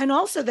 And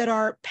also that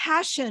our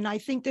passion, I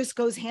think this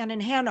goes hand in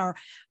hand. Our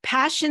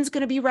passion's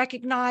going to be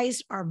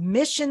recognized. Our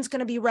mission's going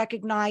to be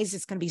recognized.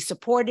 It's going to be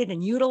supported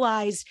and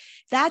utilized.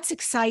 That's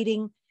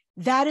exciting.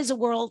 That is a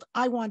world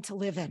I want to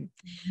live in.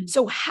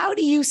 So how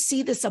do you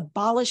see this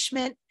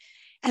abolishment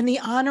and the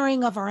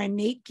honoring of our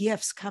innate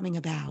gifts coming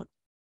about?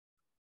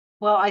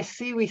 Well, I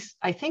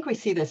think we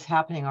see this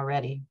happening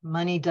already.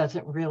 Money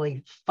doesn't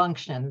really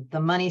function. The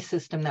money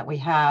system that we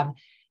have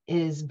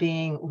is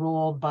being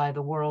ruled by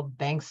the world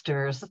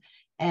banksters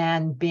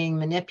and being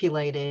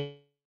manipulated.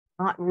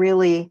 Not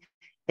really,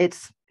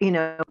 it's, you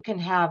can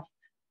have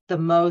the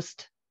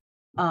most,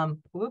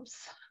 whoops,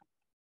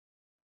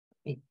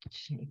 let me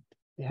change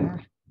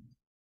there.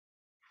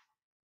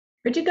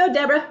 Where'd you go,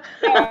 Debra?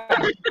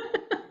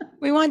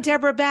 We want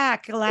Debra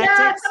back,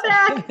 Galactics.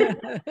 Yeah,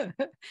 come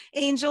back.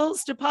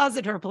 Angels,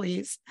 deposit her,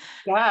 please.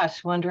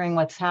 Gosh, wondering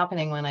what's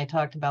happening when I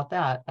talked about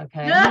that.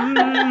 Okay.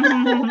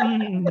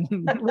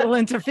 Little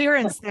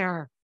interference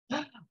there.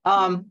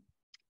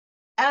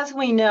 As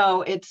we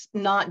know, it's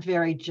not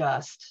very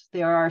just.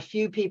 There are a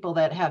few people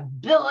that have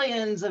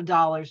billions of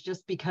dollars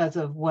just because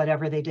of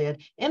whatever they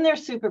did in their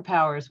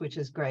superpowers, which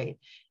is great.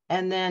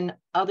 And then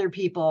other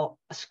people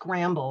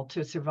scramble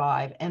to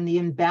survive. And the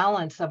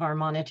imbalance of our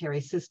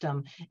monetary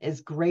system is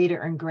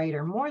greater and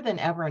greater, more than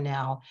ever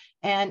now.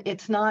 And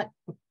it's not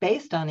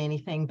based on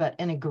anything but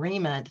an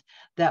agreement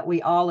that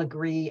we all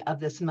agree of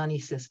this money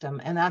system.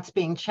 And that's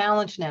being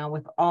challenged now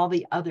with all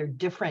the other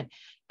different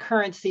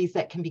currencies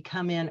that can be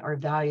come in or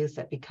values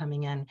that be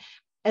coming in.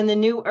 And the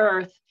new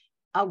earth,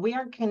 we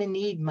aren't going to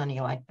need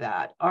money like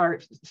that. Our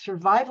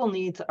survival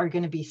needs are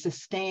going to be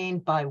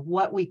sustained by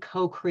what we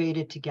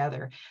co-created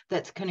together.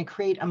 That's going to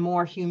create a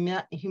more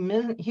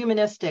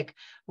humanistic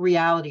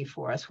reality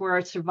for us, where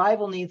our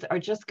survival needs are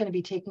just going to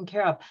be taken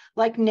care of,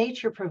 like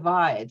nature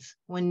provides.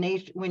 When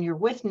you're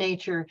with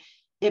nature,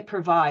 it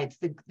provides,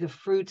 the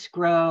fruits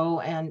grow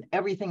and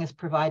everything is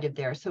provided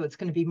there. So it's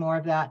going to be more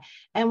of that.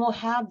 And we'll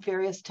have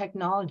various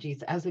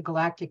technologies as a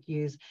galactic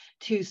use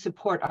to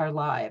support our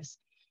lives.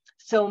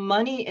 So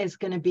money is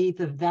going to be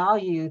the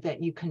value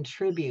that you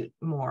contribute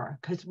more,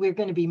 because we're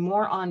going to be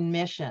more on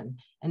mission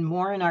and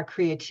more in our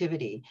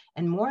creativity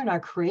and more in our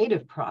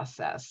creative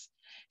process.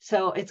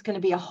 So it's going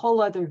to be a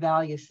whole other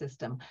value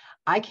system.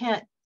 I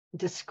can't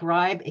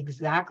describe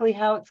exactly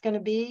how it's going to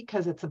be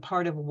because it's a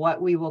part of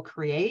what we will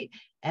create.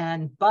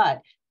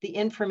 But the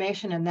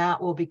information in that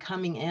will be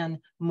coming in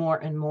more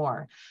and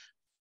more.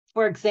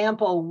 For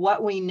example,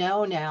 what we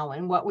know now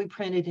and what we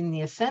printed in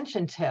the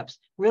Ascension tips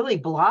really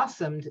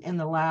blossomed in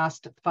the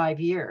last 5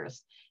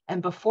 years.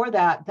 And before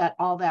that,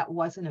 all that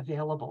wasn't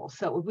available.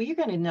 So we're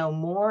going to know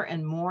more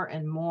and more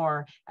and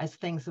more as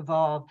things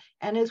evolve.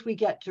 And as we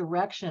get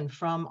direction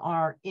from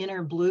our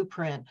inner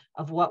blueprint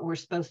of what we're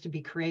supposed to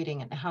be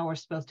creating and how we're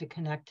supposed to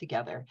connect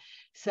together.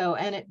 So,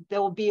 there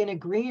will be an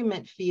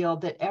agreement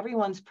field that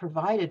everyone's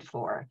provided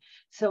for.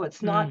 So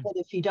it's not that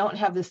if you don't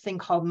have this thing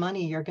called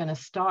money, you're going to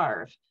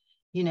starve.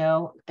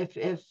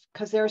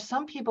 Because there are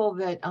some people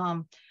that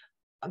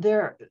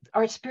there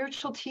are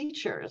spiritual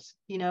teachers,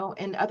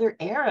 in other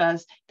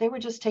eras, they were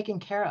just taken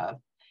care of.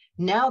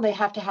 Now they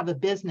have to have a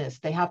business.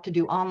 They have to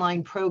do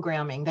online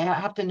programming. They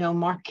have to know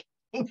marketing,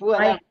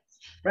 whatever.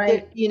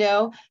 Right.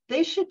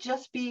 They should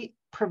just be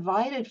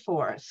provided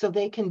for so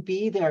they can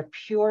be their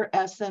pure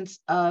essence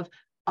of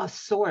a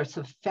source,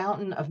 of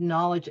fountain of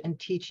knowledge and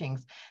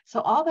teachings. So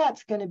all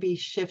that's going to be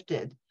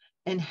shifted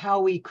in how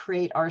we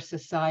create our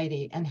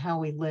society and how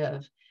we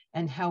live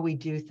and how we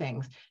do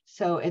things.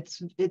 So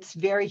it's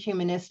very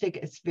humanistic.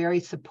 It's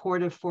very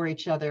supportive for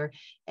each other.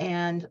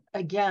 And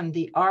again,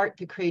 the art,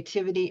 the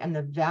creativity, and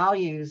the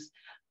values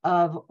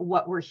of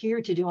what we're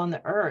here to do on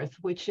the earth,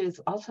 which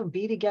is also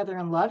be together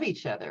and love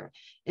each other,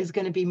 is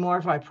going to be more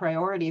of our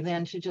priority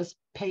than to just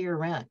pay your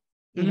rent.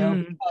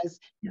 Because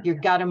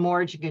you've got a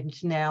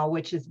mortgage now,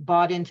 which is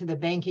bought into the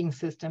banking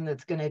system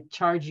that's going to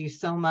charge you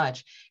so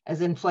much as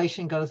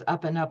inflation goes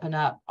up and up and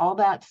up. All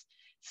that's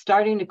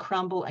starting to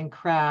crumble and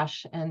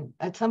crash. And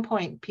at some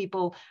point,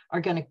 people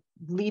are going to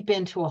leap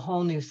into a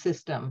whole new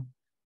system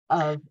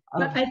of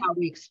how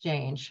we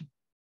exchange.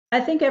 I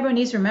think everyone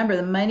needs to remember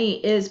the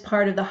money is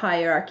part of the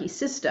hierarchy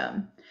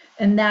system,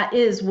 and that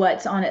is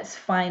what's on its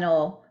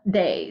final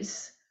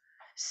days.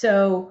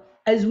 So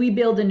as we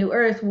build a new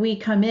earth, we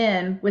come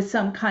in with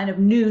some kind of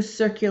new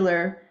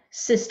circular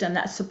system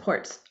that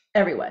supports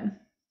everyone.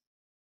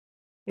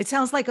 It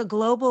sounds like a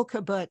global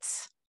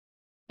kibbutz.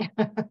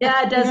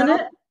 Yeah, doesn't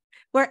it?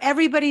 Where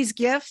everybody's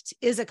gift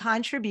is a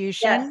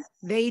contribution. Yes.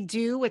 They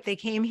do what they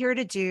came here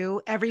to do.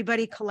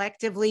 Everybody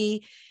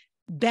collectively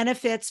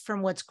benefits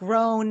from what's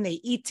grown. They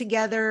eat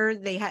together.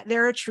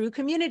 They're a true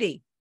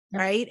community,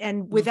 right?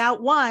 And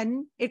without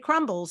one, it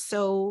crumbles.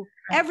 So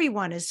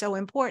everyone is so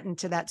important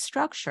to that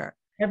structure.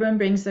 Everyone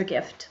brings their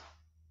gift.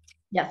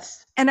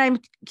 Yes. And I'm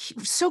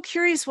so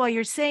curious while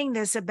you're saying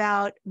this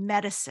about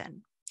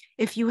medicine,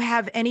 if you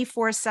have any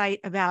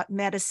foresight about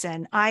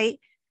medicine.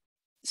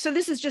 So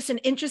this is just an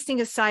interesting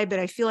aside, but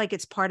I feel like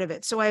it's part of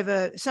it. So I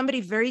have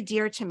somebody very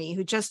dear to me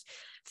who just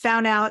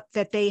found out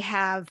that they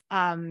have,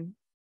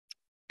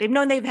 they've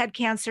known they've had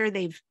cancer.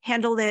 They've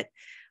handled it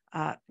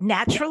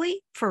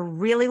naturally for a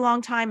really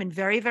long time and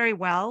very, very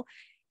well.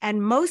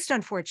 And most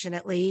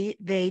unfortunately,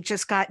 they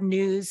just got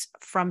news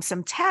from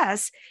some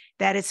tests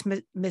that it's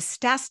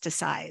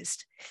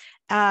metastasized.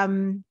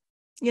 And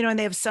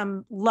they have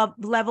some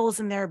levels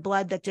in their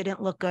blood that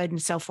didn't look good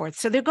and so forth.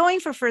 So they're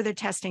going for further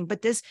testing,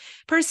 but this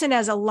person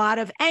has a lot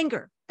of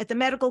anger at the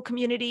medical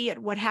community, at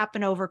what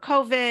happened over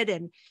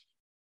COVID,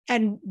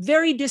 and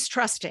very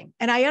distrusting.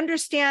 And I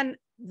understand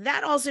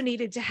that also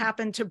needed to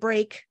happen to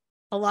break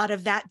a lot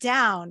of that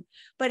down.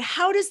 But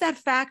how does that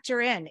factor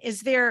in?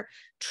 Is there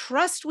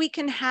trust we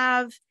can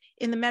have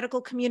in the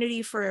medical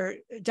community for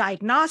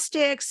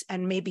diagnostics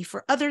and maybe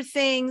for other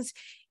things?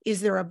 Is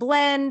there a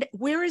blend?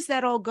 Where is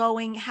that all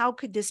going? How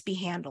could this be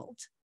handled?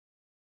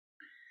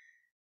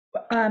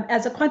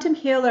 As a quantum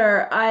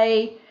healer,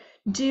 I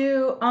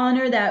do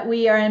honor that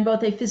we are in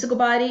both a physical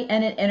body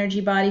and an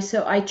energy body.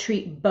 So I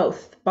treat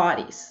both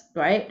bodies,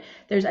 right?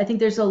 I think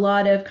there's a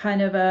lot of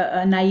kind of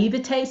a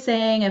naivete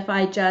saying, if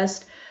I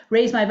just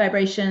raise my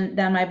vibration,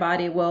 then my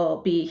body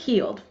will be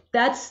healed.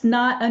 That's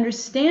not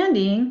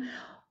understanding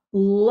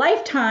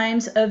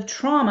lifetimes of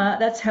trauma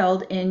that's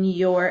held in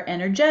your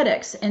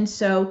energetics. And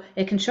so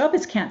it can show up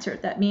as cancer.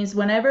 That means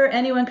whenever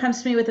anyone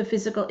comes to me with a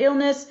physical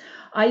illness,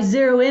 I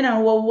zero in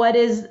on, well, what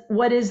is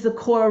the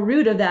core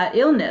root of that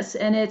illness?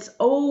 And it's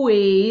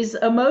always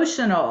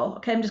emotional.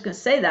 Okay, I'm just going to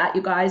say that,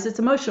 you guys, it's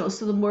emotional.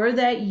 So the more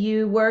that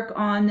you work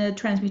on the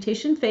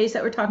transmutation phase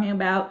that we're talking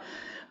about,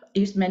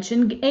 you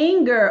mentioned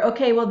anger.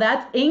 Okay, well,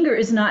 that anger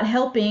is not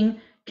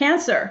helping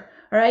cancer.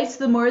 All right, so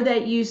the more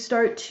that you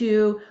start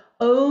to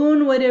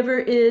own whatever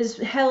is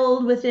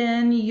held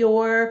within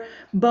your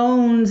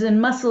bones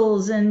and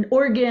muscles and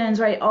organs,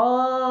 right?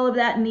 All of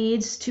that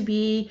needs to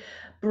be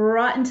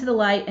brought into the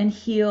light and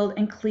healed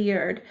and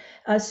cleared.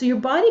 So your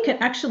body can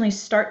actually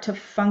start to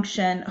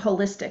function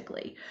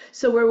holistically.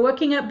 So we're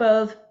looking at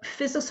both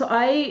physical. So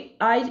I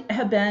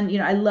have been,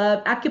 I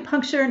love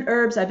acupuncture and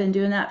herbs. I've been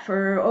doing that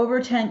for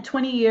over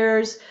 20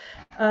 years.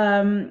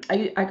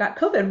 I got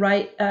COVID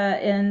right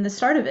in the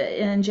start of it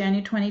in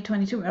January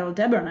 2022. Well,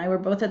 Debra and I were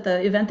both at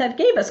the event that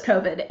gave us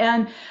COVID,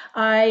 and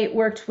I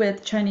worked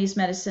with Chinese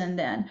medicine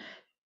then.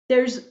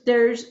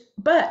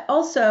 But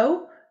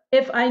also,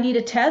 if I need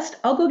a test,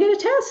 I'll go get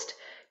a test.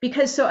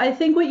 So I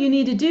think what you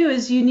need to do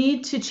is you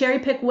need to cherry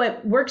pick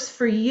what works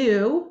for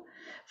you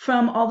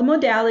from all the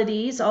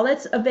modalities, all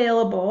that's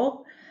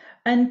available,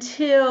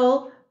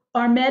 until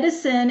our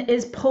medicine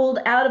is pulled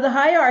out of the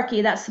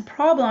hierarchy. That's the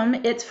problem.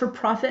 It's for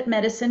profit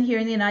medicine here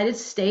in the United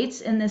States,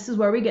 and this is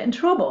where we get in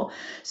trouble.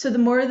 So the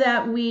more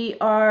that we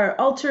are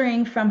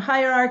altering from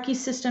hierarchy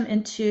system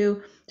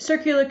into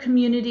circular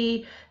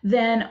community,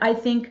 then I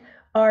think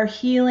our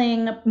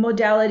healing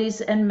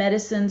modalities and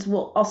medicines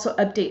will also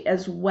update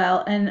as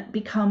well and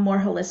become more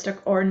holistic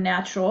or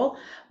natural.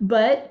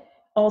 But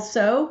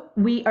also,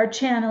 we are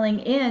channeling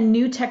in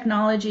new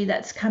technology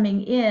that's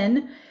coming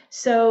in.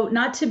 So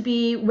not to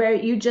be where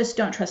you just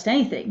don't trust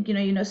anything,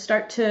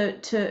 start to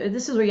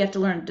this is where you have to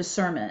learn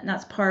discernment. And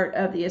that's part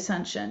of the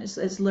ascension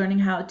is learning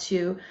how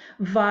to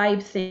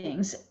vibe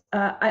things.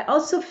 I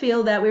also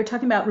feel that we were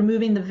talking about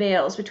removing the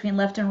veils between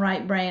left and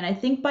right brain. I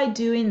think by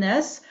doing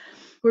this,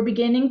 we're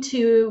beginning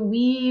to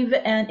weave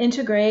and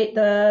integrate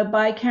the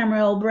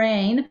bicameral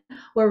brain,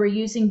 where we're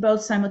using both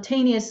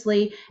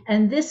simultaneously.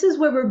 And this is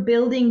where we're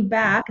building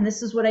back, and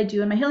this is what I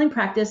do in my healing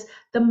practice,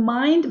 the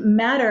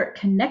mind-matter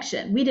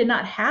connection. We did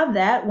not have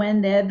that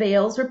when the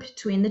veils were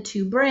between the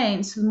two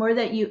brains. So the more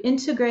that you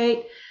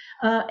integrate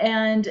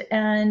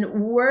and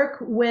work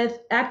with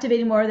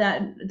activating more of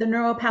the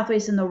neural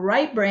pathways in the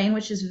right brain,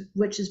 which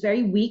is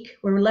very weak,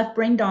 we're left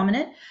brain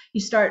dominant,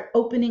 you start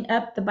opening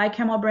up the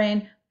bicameral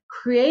brain,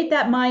 create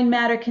that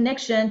mind-matter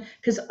connection,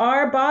 because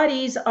our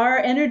bodies, our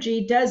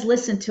energy does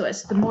listen to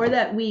us. The more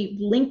that we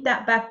link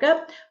that back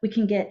up, we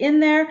can get in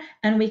there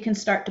and we can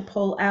start to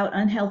pull out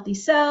unhealthy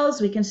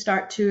cells. We can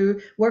start to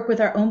work with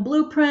our own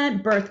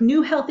blueprint, birth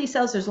new healthy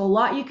cells. There's a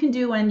lot you can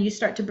do when you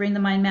start to bring the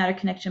mind-matter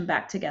connection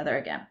back together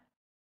again.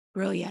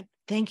 Brilliant.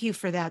 Thank you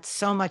for that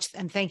so much.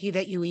 And thank you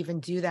that you even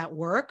do that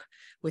work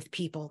with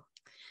people.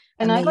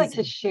 And I'd like to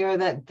Amazing. share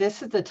that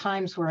this is the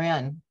times we're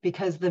in,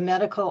 because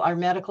our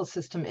medical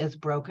system is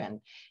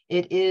broken.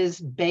 It is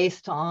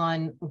based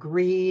on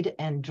greed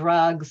and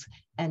drugs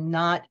and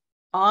not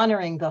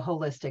honoring the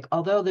holistic,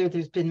 although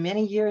there's been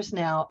many years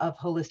now of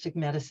holistic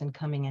medicine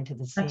coming into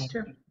the scene. That's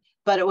true.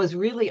 But it was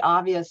really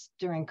obvious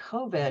during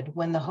COVID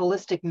when the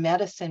holistic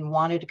medicine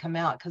wanted to come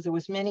out, because there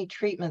was many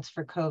treatments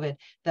for COVID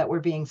that were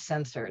being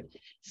censored.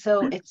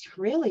 So it's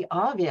really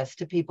obvious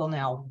to people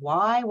now,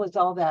 why was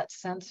all that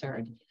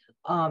censored?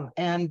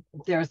 And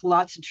there's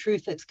lots of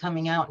truth that's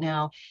coming out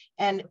now.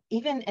 And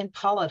even in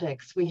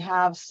politics, we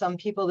have some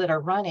people that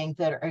are running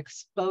that are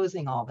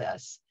exposing all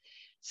this.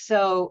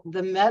 So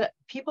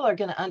people are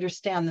going to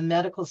understand the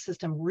medical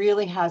system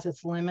really has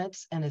its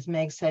limits. And as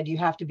Meg said, you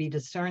have to be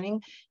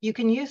discerning. You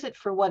can use it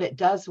for what it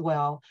does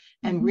well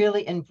and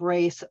really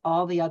embrace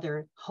all the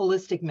other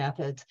holistic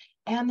methods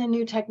and the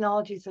new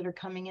technologies that are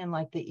coming in,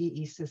 like the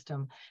EE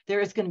system.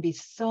 There is going to be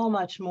so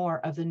much more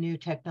of the new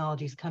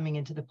technologies coming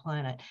into the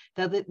planet.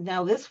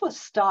 Now, this was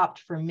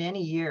stopped for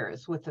many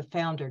years with the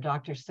founder,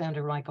 Dr.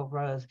 Sandra Michael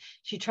Rose.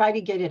 She tried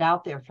to get it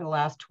out there for the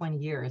last 20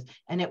 years,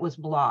 and it was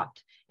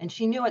blocked. And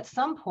she knew at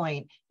some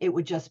point it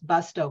would just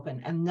bust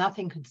open and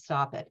nothing could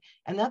stop it.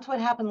 And that's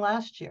what happened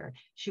last year.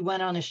 She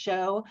went on a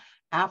show.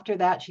 After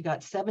that, she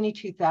got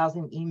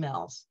 72,000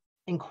 emails,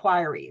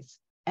 inquiries,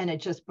 and it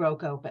just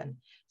broke open.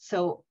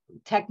 So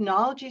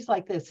technologies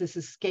like this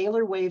is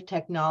scalar wave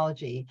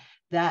technology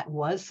that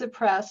was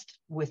suppressed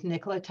with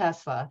Nikola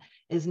Tesla,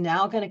 is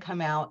now going to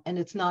come out, and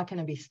it's not going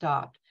to be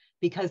stopped,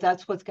 because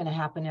that's what's going to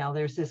happen now.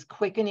 There's this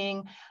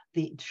quickening,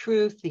 the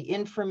truth, the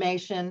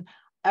information,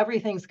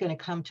 everything's going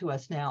to come to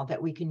us now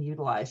that we can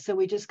utilize. So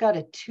we just got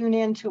to tune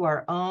into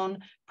our own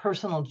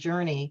personal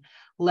journey,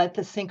 let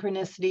the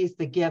synchronicities,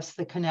 the gifts,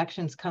 the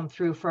connections come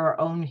through for our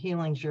own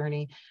healing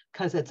journey,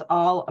 because it's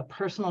all a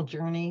personal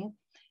journey.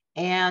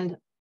 And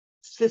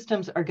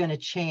systems are going to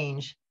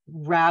change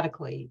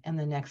radically in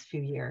the next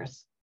few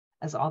years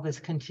as all this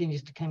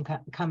continues to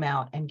come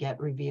out and get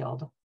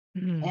revealed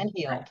and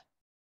healed.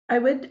 I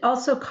would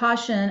also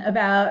caution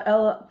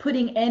about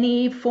putting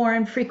any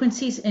foreign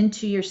frequencies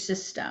into your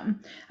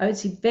system. I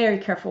would be very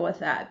careful with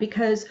that,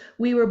 because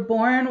we were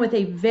born with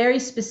a very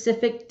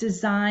specific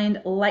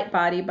designed light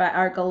body by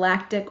our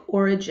galactic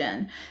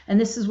origin. And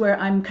this is where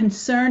I'm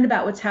concerned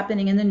about what's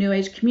happening in the New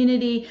Age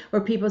community,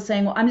 where people are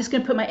saying, well, I'm just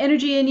going to put my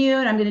energy in you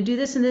and I'm going to do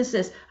this and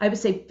this. I would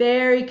say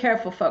very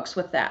careful, folks,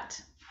 with that.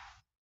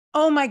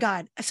 Oh my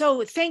God.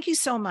 So thank you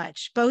so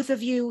much, both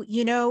of you.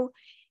 You know,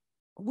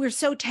 we're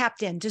so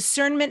tapped in.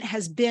 Discernment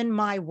has been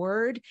my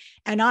word.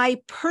 And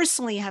I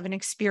personally have an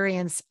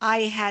experience.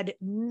 I had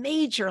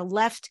major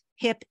left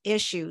hip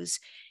issues.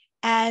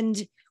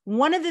 And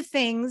one of the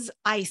things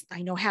I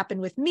know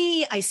happened with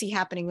me, I see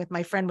happening with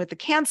my friend with the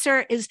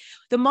cancer, is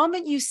the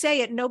moment you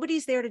say it,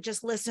 nobody's there to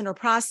just listen or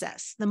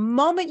process. The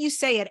moment you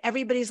say it,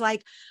 everybody's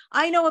like,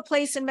 I know a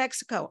place in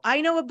Mexico.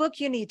 I know a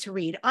book you need to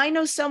read. I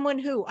know someone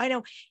who, I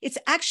know. It's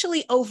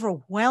actually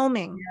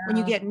overwhelming when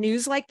you get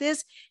news like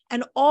this.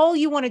 And all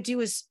you want to do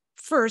is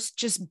first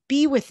just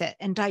be with it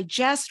and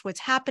digest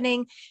what's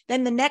happening.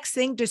 Then the next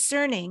thing,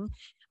 discerning.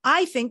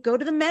 I think go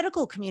to the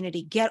medical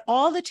community, get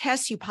all the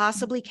tests you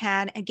possibly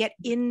can and get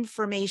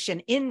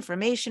information.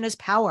 Information is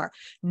power.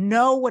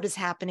 Know what is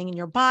happening in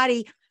your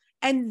body.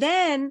 And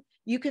then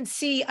you can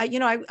see,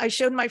 I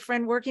showed my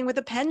friend working with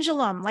a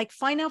pendulum, like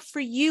find out for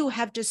you,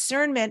 have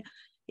discernment.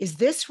 Is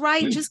this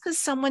right? Just because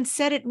someone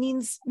said it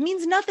means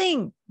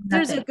nothing.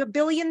 There's a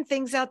billion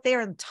things out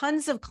there and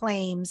tons of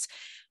claims,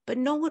 but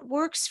know what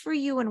works for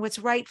you and what's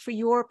right for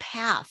your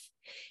path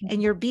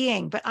and your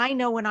being. But I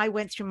know when I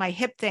went through my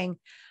hip thing,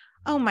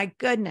 oh my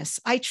goodness,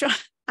 I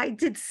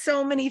did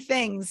so many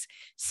things.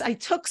 I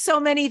took so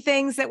many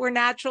things that were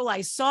natural.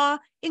 I saw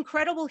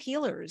incredible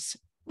healers,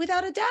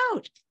 without a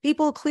doubt.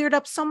 People cleared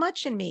up so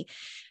much in me.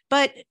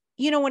 But,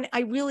 when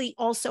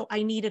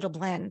I needed a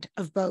blend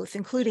of both,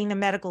 including the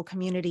medical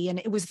community, and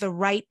it was the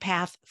right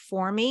path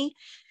for me.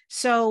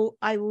 So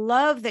I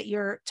love that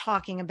you're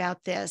talking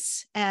about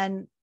this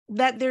and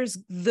that there's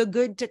the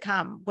good to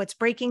come. What's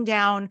breaking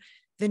down,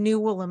 the new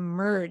will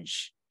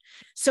emerge.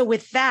 So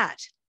with that,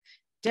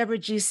 Debra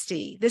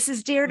Giusti, this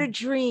is Dare to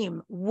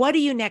Dream. What are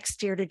you next,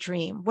 Dare to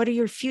Dream? What are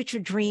your future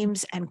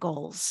dreams and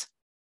goals?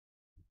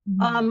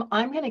 I'm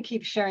going to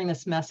keep sharing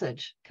this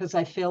message because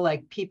I feel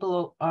like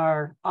people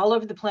are all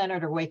over the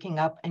planet are waking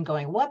up and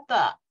going, what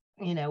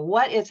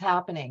is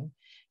happening?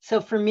 So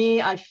for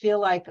me, I feel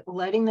like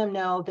letting them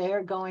know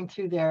they're going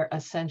through their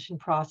ascension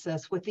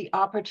process with the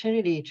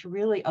opportunity to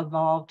really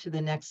evolve to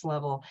the next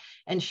level,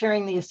 and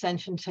sharing the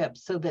ascension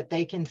tips so that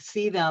they can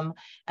see them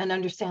and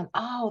understand,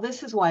 oh,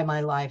 this is why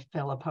my life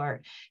fell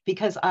apart,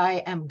 because I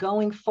am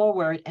going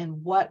forward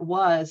and what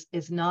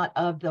is not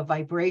of the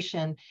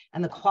vibration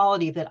and the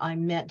quality that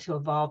I'm meant to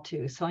evolve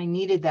to. So I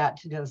needed that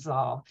to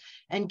dissolve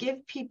and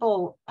give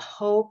people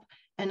hope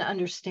and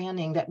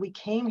understanding that we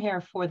came here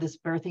for this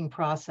birthing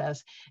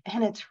process.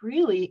 And it's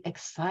really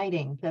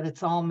exciting that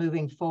it's all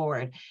moving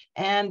forward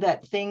and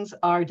that things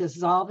are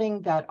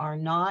dissolving that are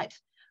not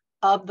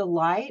of the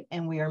light,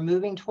 and we are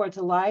moving towards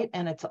the light,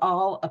 and it's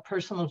all a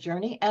personal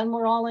journey, and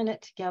we're all in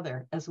it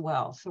together as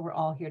well. So we're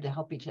all here to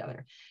help each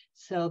other.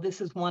 So this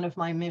is one of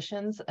my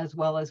missions, as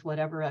well as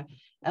whatever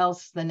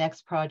else the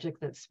next project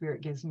that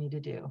Spirit gives me to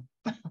do.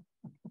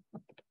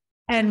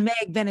 And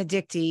Meg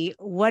Benedicte,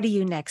 what do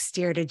you next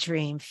dare to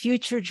dream?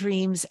 Future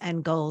dreams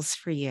and goals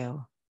for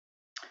you?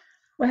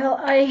 Well,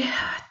 I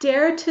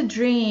dare to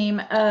dream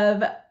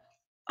of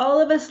all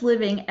of us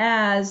living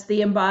as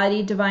the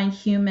embodied divine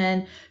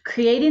human,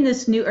 creating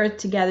this new earth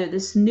together,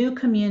 this new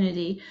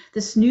community,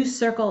 this new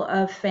circle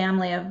of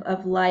family,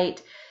 of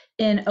light,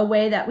 in a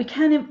way that we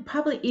can't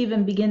probably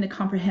even begin to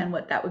comprehend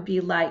what that would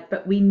be like,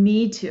 but we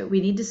need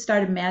to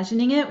start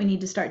imagining it. We need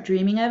to start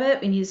dreaming of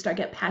it. We need to start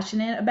get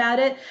passionate about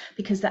it,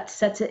 because that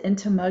sets it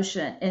into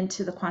motion,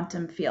 into the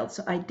quantum field.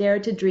 So I dare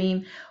to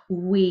dream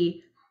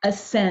we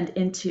ascend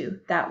into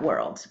that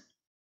world.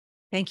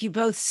 Thank you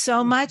both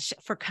so much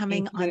for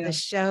coming on the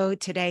show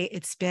today.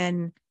 It's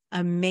been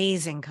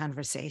amazing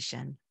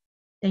conversation.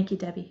 Thank you,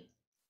 Debbie.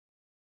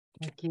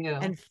 Thank you.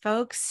 And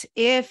folks,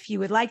 if you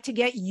would like to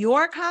get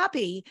your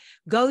copy,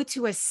 go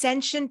to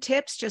Ascension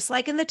Tips, just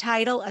like in the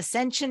title,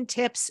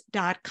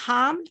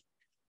 ascensiontips.com.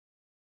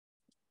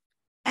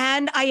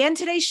 And I end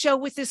today's show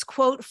with this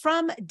quote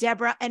from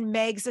Debra and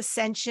Meg's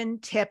Ascension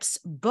Tips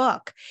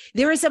book.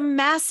 There is a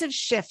massive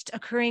shift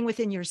occurring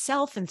within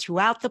yourself and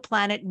throughout the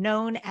planet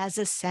known as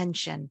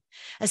ascension.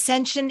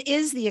 Ascension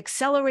is the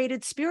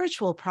accelerated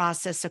spiritual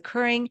process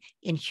occurring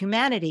in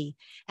humanity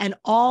and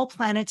all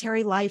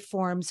planetary life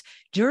forms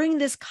during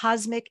this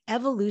cosmic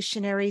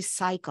evolutionary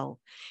cycle.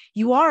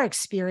 You are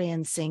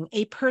experiencing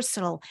a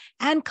personal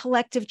and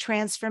collective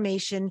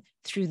transformation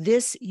through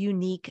this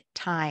unique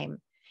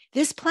time.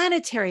 This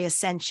planetary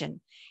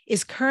ascension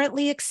is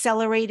currently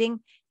accelerating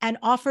and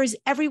offers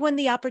everyone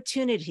the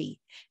opportunity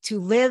to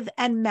live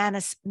and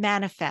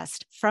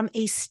manifest from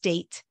a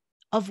state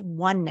of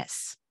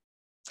oneness.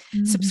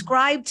 Mm-hmm.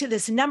 Subscribe to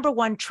this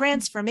 #1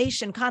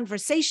 transformation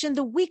conversation,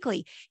 the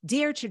weekly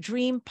Dare to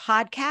Dream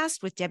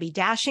podcast with Debbi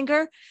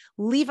Dachinger.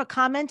 Leave a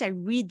comment. I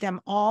read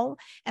them all,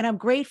 and I'm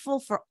grateful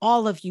for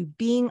all of you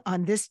being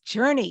on this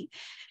journey.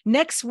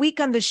 Next week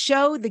on the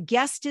show, the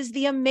guest is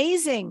the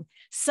amazing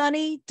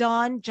Sunny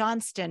Dawn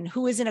Johnston,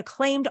 who is an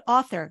acclaimed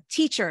author,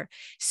 teacher,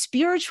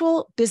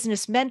 spiritual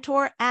business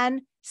mentor,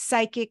 and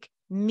psychic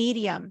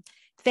medium.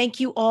 Thank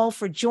you all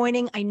for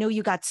joining. I know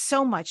you got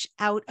so much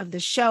out of the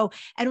show.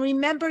 And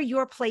remember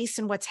your place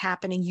in what's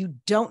happening. You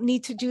don't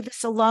need to do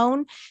this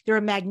alone. There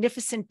are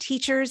magnificent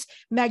teachers,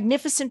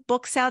 magnificent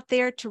books out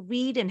there to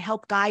read and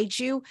help guide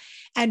you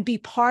and be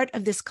part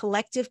of this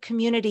collective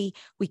community.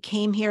 We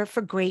came here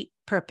for great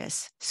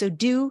purpose. So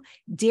do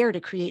dare to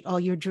create all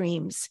your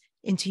dreams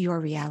into your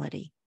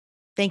reality.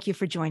 Thank you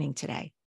for joining today.